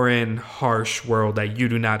foreign, harsh world that you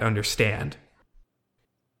do not understand.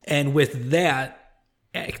 And with that,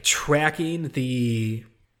 tracking the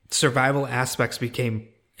survival aspects became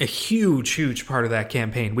a huge part of that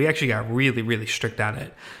campaign. We actually got really, really strict on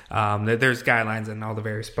it. There's guidelines in all the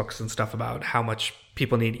various books and stuff about how much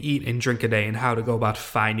people need to eat and drink a day and how to go about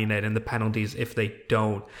finding it and the penalties if they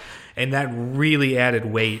don't. And that really added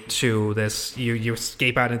weight to this. You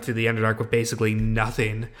escape out into the Underdark with basically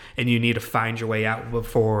nothing, and you need to find your way out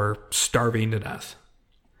before starving to death.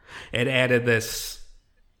 It added this...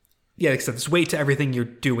 Yeah, except this weight to everything you're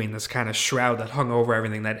doing, this kind of shroud that hung over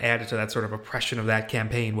everything that added to that sort of oppression of that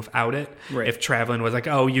campaign. Without it, right. If traveling was like,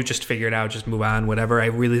 oh, you just figure it out, just move on, whatever, I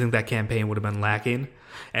really think that campaign would have been lacking.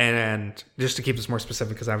 And just to keep this more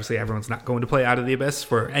specific, because obviously everyone's not going to play Out of the Abyss,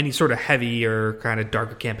 for any sort of heavy or kind of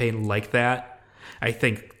darker campaign like that, I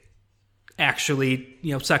think actually,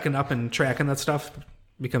 sucking up and tracking that stuff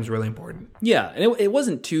becomes really important. Yeah, and it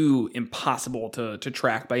wasn't too impossible to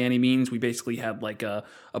track by any means. We basically had like a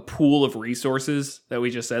pool of resources that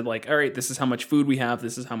we just said like, all right, this is how much food we have,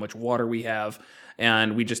 this is how much water we have,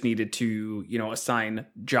 and we just needed to, assign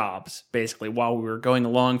jobs basically while we were going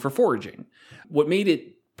along for foraging. What made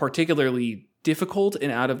it particularly difficult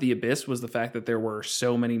in Out of the Abyss was the fact that there were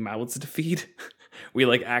so many mouths to feed. We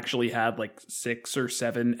like actually had like 6 or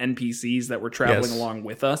 7 NPCs that were traveling along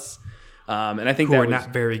with us. And I think who that are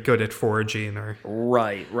not very good at foraging or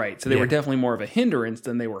right. So they were definitely more of a hindrance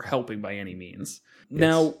than they were helping by any means. Yes.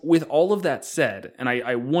 Now, with all of that said, and I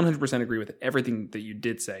 100% agree with everything that you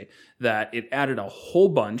did say, that it added a whole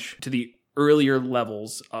bunch to the earlier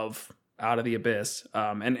levels of Out of the Abyss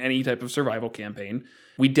and any type of survival campaign.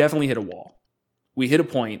 We definitely hit a wall. We hit a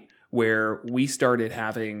point where we started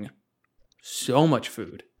having so much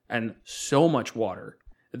food and so much water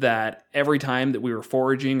that every time that we were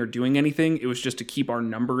foraging or doing anything, it was just to keep our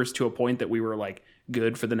numbers to a point that we were like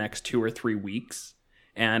good for the next 2 or 3 weeks.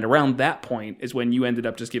 And around that point is when you ended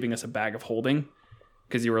up just giving us a bag of holding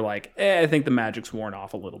because you were like, I think the magic's worn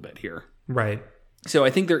off a little bit here. Right. So I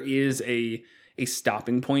think there is a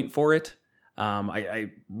stopping point for it.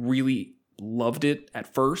 I really loved it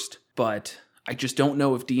at first, but I just don't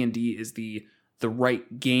know if D&D is the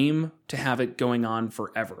right game to have it going on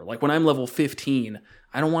forever. Like when I'm level 15,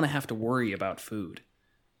 I don't want to have to worry about food.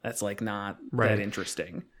 That's like not that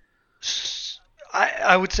interesting.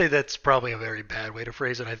 I would say that's probably a very bad way to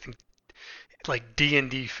phrase it. I think like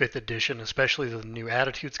D&D 5th edition, especially the new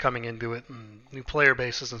attitudes coming into it and new player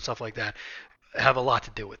bases and stuff like that, have a lot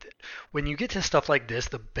to do with it. When you get to stuff like this,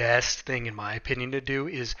 the best thing in my opinion to do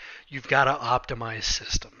is you've got to optimize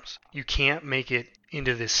systems. You can't make it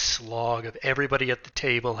into this slog of everybody at the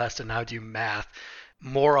table has to now do math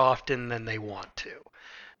more often than they want to.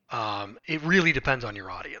 It really depends on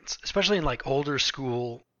your audience, especially in like older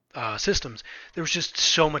school systems. There was just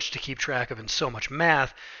so much to keep track of and so much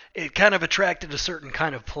math. It kind of attracted a certain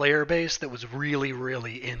kind of player base that was really,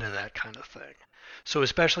 really into that kind of thing. So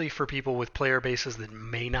especially for people with player bases that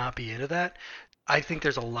may not be into that, I think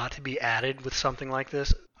there's a lot to be added with something like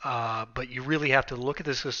this. But you really have to look at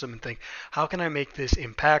the system and think, how can I make this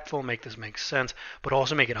impactful, make this make sense, but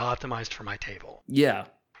also make it optimized for my table? Yeah.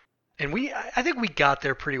 And I think we got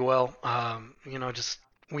there pretty well.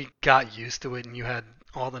 We got used to it, and you had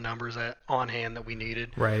all the numbers on hand that we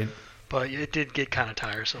needed. Right. But it did get kind of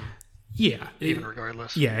tiresome. Yeah. Even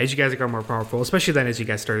regardless. Yeah, as you guys got more powerful, especially then as you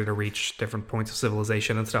guys started to reach different points of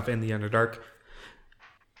civilization and stuff in the Underdark,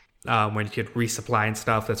 when you could resupply and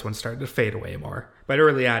stuff, that's when it started to fade away more. But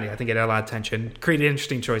early on, I think it had a lot of tension, created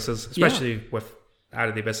interesting choices, especially with Out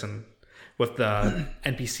of the Abyss and with the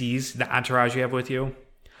NPCs, the entourage you have with you.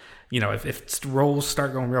 You know, if roles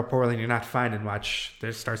start going real poorly and you're not finding much,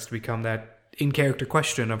 there starts to become that in-character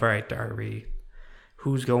question of, all right,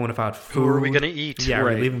 who's going without food? Who are we going to eat? Yeah, are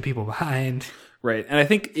we leaving people behind? Right. And I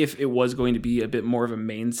think if it was going to be a bit more of a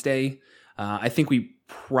mainstay, I think we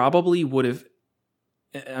probably would have,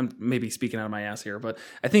 I'm maybe speaking out of my ass here, but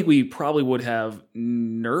I think we probably would have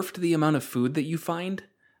nerfed the amount of food that you find.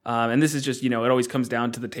 And this is just, it always comes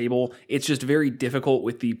down to the table. It's just very difficult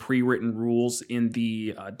with the pre-written rules in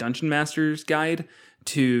the Dungeon Master's Guide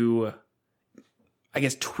to, I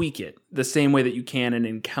guess, tweak it the same way that you can an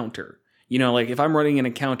encounter. Like if I'm running an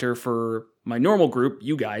encounter for my normal group,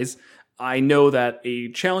 you guys, I know that a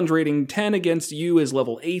challenge rating 10 against you as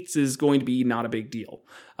level 8s is going to be not a big deal.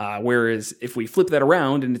 Whereas if we flip that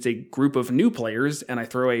around and it's a group of new players and I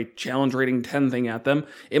throw a challenge rating 10 thing at them,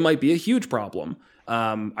 it might be a huge problem.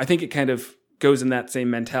 I think it kind of goes in that same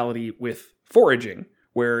mentality with foraging,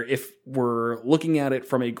 where if we're looking at it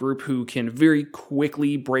from a group who can very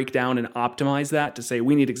quickly break down and optimize that to say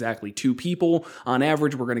we need exactly 2 people, on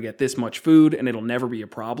average we're going to get this much food and it'll never be a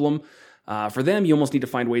problem. For them, you almost need to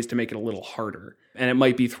find ways to make it a little harder. And it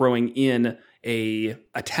might be throwing in a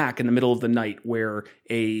attack in the middle of the night where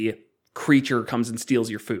a creature comes and steals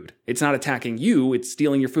your food. It's not attacking you, it's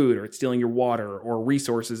stealing your food or it's stealing your water or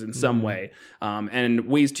resources in some way. And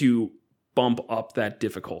ways to bump up that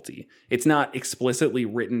difficulty. It's not explicitly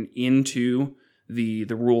written into the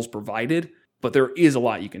rules provided, but there is a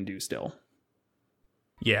lot you can do still.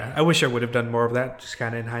 Yeah, I wish I would have done more of that, just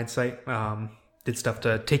kind of in hindsight. Did stuff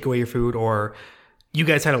to take away your food, or you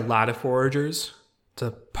guys had a lot of foragers to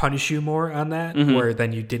punish you more on that, where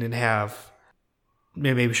then you didn't have,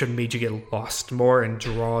 maybe should have made you get lost more and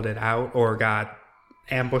drawed it out, or got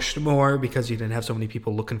ambushed more because you didn't have so many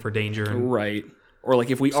people looking for danger. Right. Or like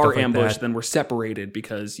if we are ambushed, then we're separated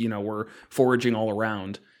because, we're foraging all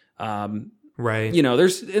around. Right.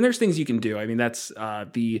 There's things you can do. I mean, that's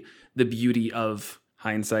the beauty of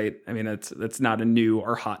hindsight. I mean, that's not a new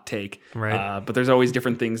or hot take. Right. But there's always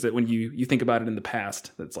different things that when you think about it in the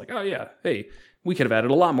past, that's like, oh yeah, hey, we could have added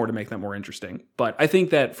a lot more to make that more interesting. But I think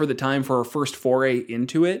that for the time, for our first foray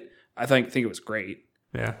into it, I think it was great.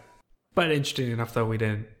 Yeah. But interesting enough, though, we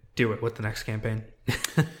didn't do it with the next campaign.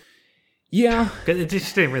 Yeah. Because it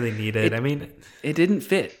just didn't really need it. I mean, it didn't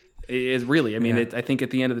fit. It really, I mean, Yeah. I think at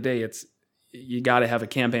the end of the day, you got to have a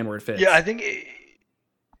campaign where it fits. Yeah, I think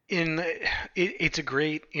it's a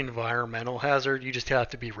great environmental hazard. You just have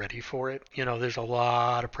to be ready for it. You know, there's a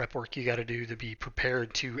lot of prep work you got to do to be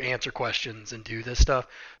prepared to answer questions and do this stuff.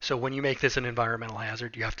 So when you make this an environmental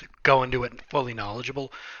hazard, you have to go into it fully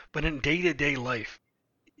knowledgeable. But in day-to-day life,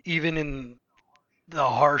 even in the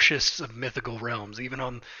harshest of mythical realms, even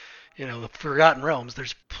on, the Forgotten Realms,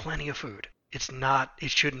 there's plenty of food. It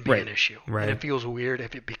shouldn't be Right. an issue. Right. And it feels weird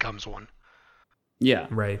if it becomes one. Yeah.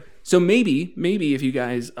 right. So maybe if you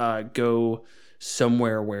guys go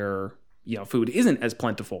somewhere where food isn't as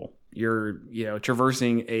plentiful, you're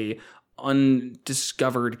traversing a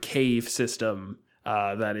undiscovered cave system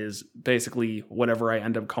that is basically whatever I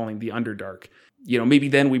end up calling the Underdark. Maybe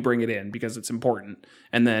then we bring it in because it's important,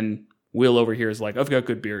 and then Will over here is like, I've got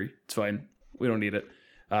good beer, it's fine, we don't need it.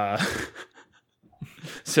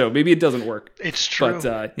 So maybe it doesn't work. It's true. But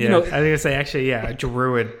I was gonna say actually,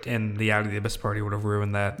 Druid and the Out of the Abyss party would have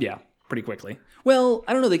ruined that. yeah, pretty quickly. Well,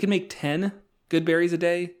 I don't know. They could make 10 good berries a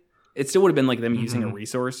day. It still would have been like them using a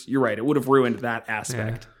resource. You're right. It would have ruined that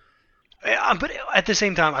aspect. But at the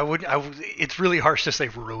same time, it's really harsh to say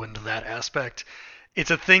ruined that aspect.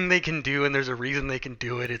 It's a thing they can do, and there's a reason they can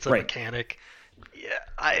do it. It's a Right. mechanic.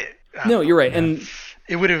 Yeah, No, you're right. And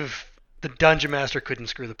it would have. The dungeon master couldn't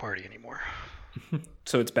screw the party anymore.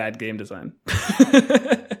 so it's bad game design.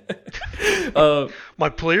 My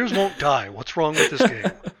players won't die. What's wrong with this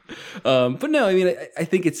game? But no, I mean, I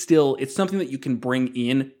think it's something that you can bring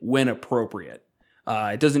in when appropriate.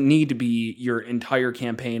 It doesn't need to be your entire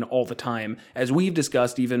campaign all the time. As we've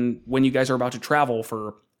discussed, even when you guys are about to travel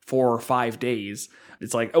for 4 or 5 days,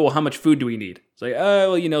 it's like, oh, well, how much food do we need? It's like,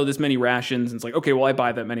 oh, well, this many rations. And it's like, okay, well, I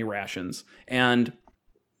buy that many rations. And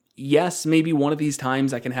yes, maybe one of these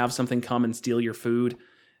times I can have something come and steal your food.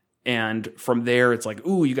 And from there, it's like,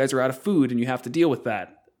 ooh, you guys are out of food and you have to deal with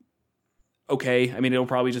that. Okay, I mean, it'll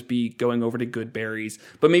probably just be going over to good berries.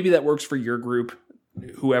 But maybe that works for your group,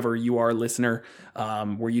 whoever you are, listener,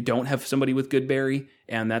 where you don't have somebody with good berry.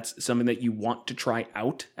 And that's something that you want to try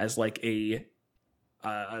out as like a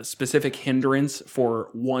specific hindrance for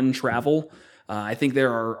one travel. I think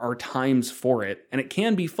there are times for it. And it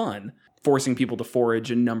can be fun, forcing people to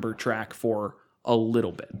forage and number track for a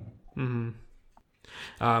little bit. Mm-hmm.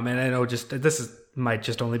 And I know might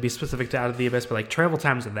just only be specific to Out of the Abyss, but like travel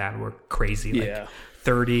times in that were crazy. Like Yeah.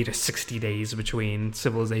 30 to 60 days between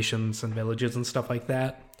civilizations and villages and stuff like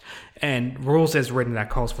that. And rules as written that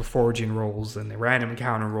calls for foraging rolls and the random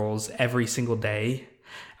encounter rolls every single day.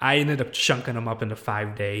 I ended up chunking them up into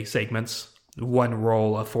 5-day segments. One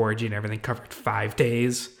roll of foraging, everything covered 5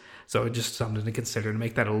 days. So just something to consider to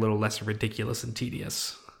make that a little less ridiculous and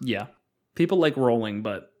tedious. Yeah. People like rolling,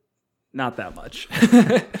 but not that much.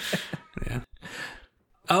 Yeah.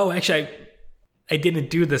 Oh, actually, I didn't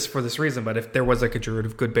do this for this reason, but if there was like a Druid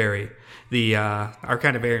of good berry, the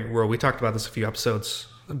Arcana variant rule, we talked about this a few episodes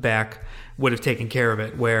back, would have taken care of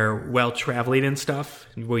it, where while traveling and stuff,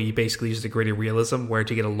 where you basically use the gritty realism, where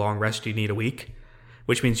to get a long rest you need a week,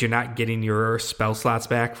 which means you're not getting your spell slots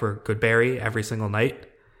back for good berry every single night.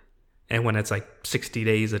 And when it's like 60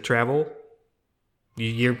 days of travel,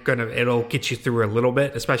 it'll get you through a little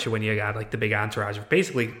bit, especially when you got like the big entourage.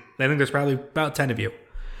 Basically, I think there's probably about 10 of you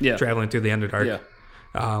traveling through the Underdark.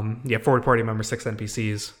 Yeah. 40 party members, 6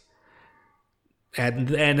 NPCs. And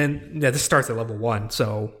then this starts at level 1,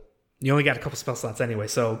 so you only got a couple spell slots anyway,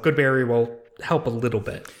 so good berry will help a little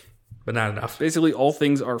bit, but not enough. Basically, all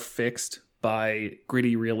things are fixed by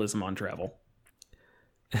gritty realism on travel.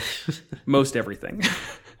 Most everything.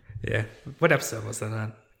 Yeah. What episode was that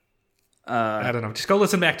on? I don't know. Just go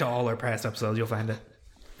listen back to all our past episodes. You'll find it.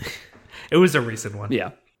 It was a recent one.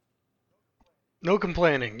 Yeah. No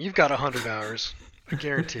complaining. You've got 100 hours. I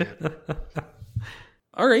guarantee it.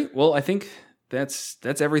 All right. Well, I think that's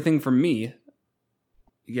everything from me.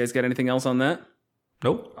 You guys got anything else on that?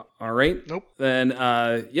 Nope. All right. Nope. Then,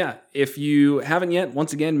 if you haven't yet,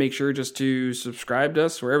 once again, make sure just to subscribe to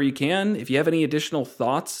us wherever you can. If you have any additional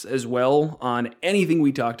thoughts as well on anything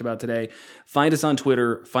we talked about today, find us on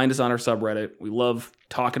Twitter, find us on our subreddit. We love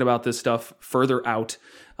talking about this stuff further out.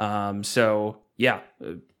 Bring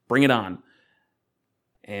it on.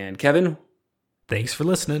 And Kevin, Thanks for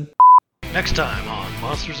listening. Next time on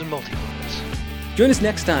Monsters and Multiverse. join us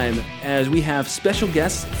next time as we have special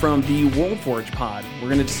guests from the Worldforge pod. We're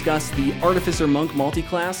going to discuss the Artificer Monk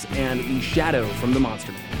multiclass and the Shadow from the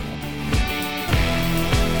Monster Man.